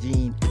 Corey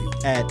Jean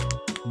at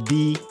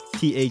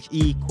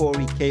DTHE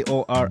Corey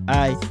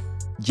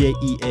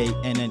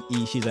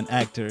KORIJEANNE. She's an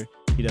actor.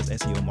 He does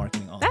SEO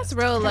marketing. That's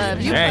real love.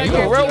 You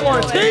a real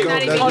one, T.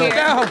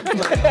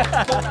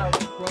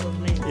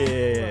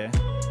 Yeah.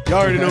 Y'all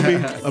already know me,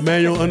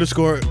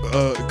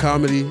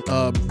 Emmanuel_comedy.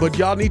 But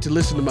y'all need to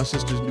listen to my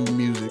sister's new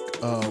music.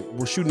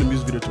 We're shooting a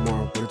music video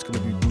tomorrow, but it's gonna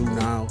be Blue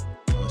Nile.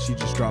 She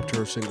just dropped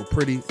her single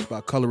Pretty. It's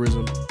about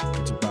colorism.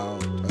 It's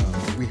about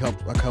I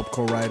helped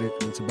co-write it.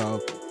 And it's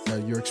about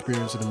your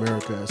experience in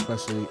America,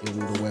 especially in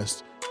the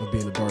West, of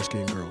being a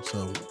dark-skinned girl.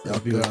 So y'all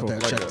be out there,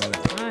 check that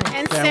out.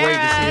 And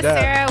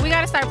Sarah, we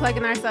gotta start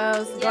plugging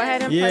ourselves. Go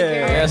ahead and plug your.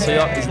 Yeah. So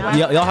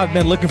y'all have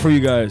been looking for you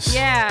guys.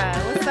 Yeah.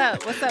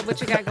 What's up? What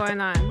you got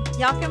going on?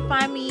 Y'all can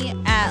find me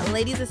at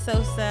Ladies of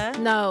Sosa.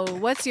 No.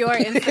 What's your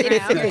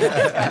Instagram?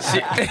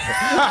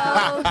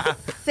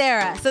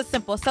 Sarah. So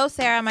simple. So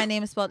Sarah. My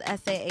name is spelled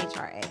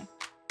SAHRA.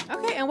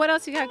 Okay. And what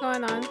else you got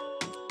going on?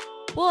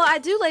 Well, I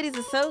do Ladies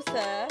of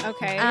Sosa.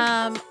 Okay.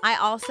 I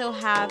also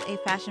have a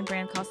fashion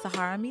brand called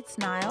Sahara Meets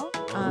Nile.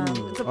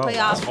 It's a play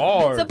off.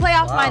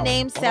 My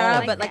name,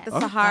 Sarah, but like the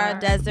Sahara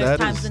Desert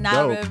times the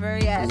Nile River.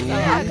 Yeah.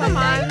 Yeah. Come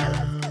on.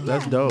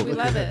 That's dope. We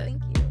love it.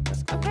 Thank you.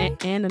 Okay.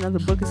 And another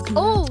book is coming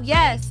Oh, out.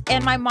 yes.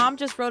 And my mom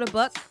just wrote a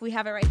book. We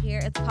have it right here.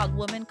 It's called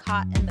Women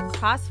Caught in the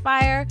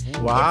Crossfire.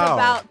 Wow. It's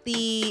about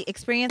the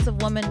experience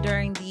of women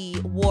during the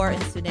war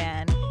in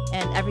Sudan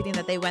and everything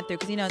that they went through.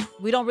 Because, you know,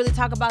 we don't really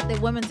talk about the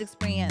women's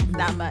experience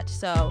that much.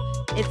 So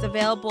it's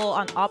available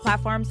on all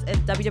platforms at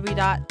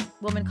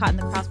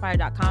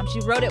www.womencaughtinthecrossfire.com. She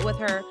wrote it with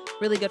her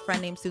really good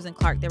friend named Susan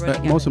Clark. They wrote it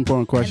together. Most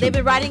important question. And they've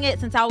been writing it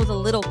since I was a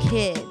little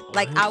kid.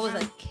 Like, I was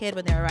a kid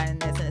when they were writing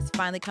this, and it's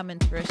finally coming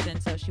to fruition.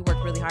 So she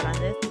worked really hard on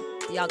this.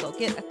 So y'all go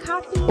get a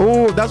copy.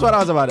 Oh, that's what I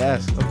was about to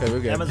ask. Okay, we're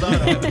good. Amazon.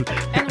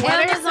 And what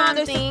are Amazon, some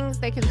there's- things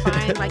they can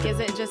find? Like, is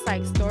it just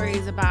like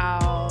stories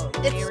about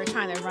they were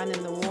trying to run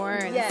in the war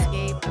and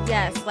escape? Okay.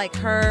 Yes, like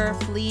her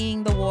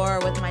fleeing the war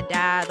with my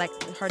dad, like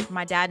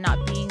my dad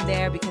not being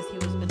there because he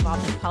was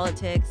involved in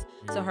politics.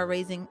 So her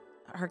raising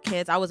her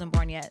kids. I wasn't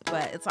born yet,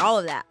 but it's all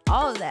of that.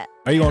 All of that.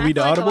 Are you gonna read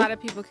the Like Audible? a lot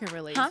of people can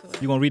relate to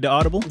it. You gonna read the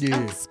Audible?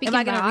 Yeah. Speaking Am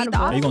I gonna of read the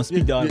Audible, Are you gonna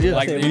speak the Audible?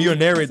 Like you're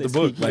narrate the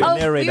book. Like, Oh,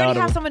 narrate we the already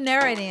have Audible. someone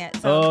narrating it.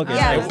 So, Oh, okay.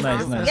 yeah,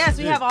 Nice, nice. Yes,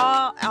 we have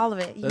all of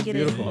it. You That's can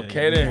get beautiful. it.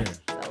 okay then.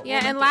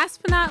 Yeah, and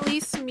last but not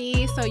least,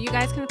 me. So you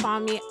guys can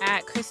follow me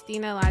at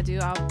Christina Ladu.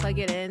 I'll plug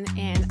it in.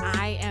 And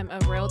I am a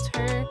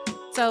realtor.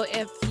 So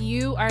if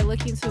you are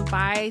looking to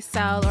buy,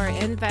 sell, or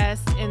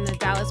invest in the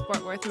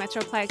Dallas-Fort Worth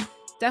Metroplex,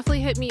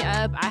 definitely hit me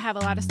up. I have a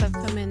lot of stuff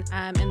coming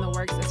in the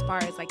works as far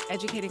as like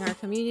educating our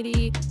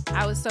community.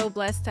 I was so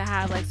blessed to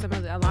have like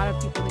a lot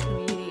of people in the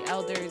community,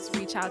 elders,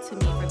 reach out to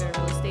me for their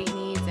real estate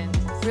needs and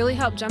really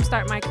help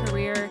jumpstart my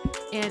career.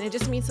 And it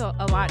just means a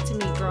lot to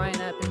me growing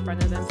up in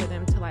front of them, for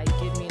them to like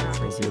give me an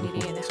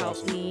opportunity and to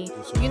help me,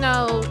 you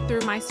know,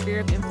 through my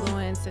sphere of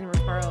influence and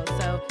referrals.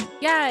 So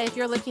yeah, if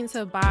you're looking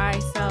to buy,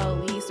 sell,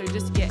 lease, or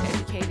just get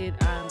educated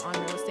on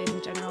real estate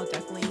in general,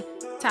 definitely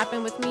tap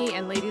in with me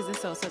and Ladies of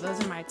Sosa. Those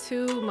are my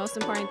two most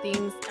important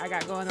things I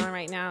got going on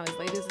right now, is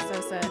Ladies of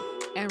Sosa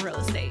and real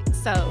estate.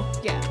 So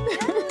yeah.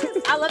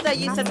 I love that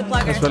you said the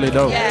plugger. That's really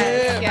dope.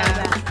 Yes.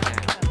 Yeah.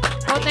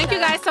 Well, thank you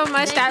guys so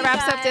much. Thank That you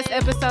wraps up this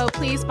guys. episode.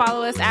 Please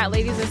follow us at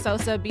Ladies of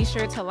Sosa. Be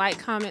sure to like,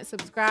 comment,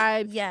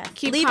 subscribe. Yes.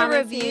 Keep Leave a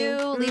commenting. review.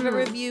 Leave a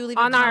review. Leave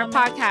On a our comment.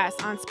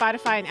 podcast on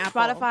Spotify and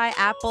Apple. Spotify,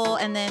 Apple,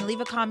 and then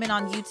leave a comment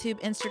on YouTube,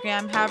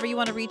 Instagram. However you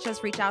want to reach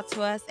us, reach out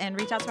to us, and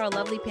reach out to our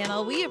lovely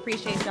panel. We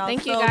appreciate y'all.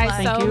 Thank you so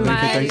guys much. so much.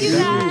 Thank you.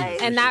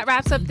 And that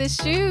wraps up this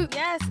shoot.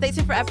 Yes, stay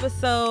tuned for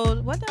episode.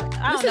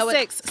 I don't This know. is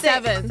 6,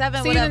 7.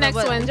 Seven. See you in the whatever, next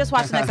but one. Just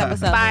watch the next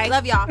episode. Bye.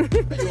 Love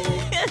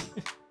y'all.